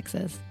Austin,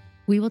 Texas.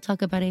 We will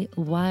talk about a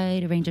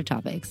wide range of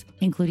topics,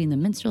 including the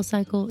menstrual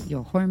cycle,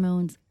 your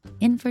hormones,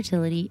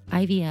 infertility,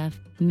 IVF,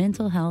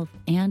 mental health,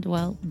 and,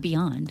 well,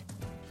 beyond.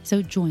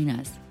 So join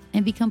us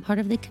and become part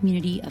of the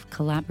community of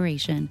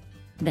collaboration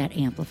that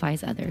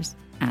amplifies others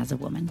as a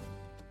woman.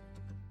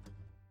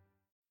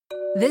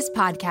 This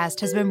podcast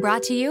has been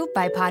brought to you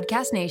by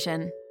Podcast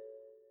Nation.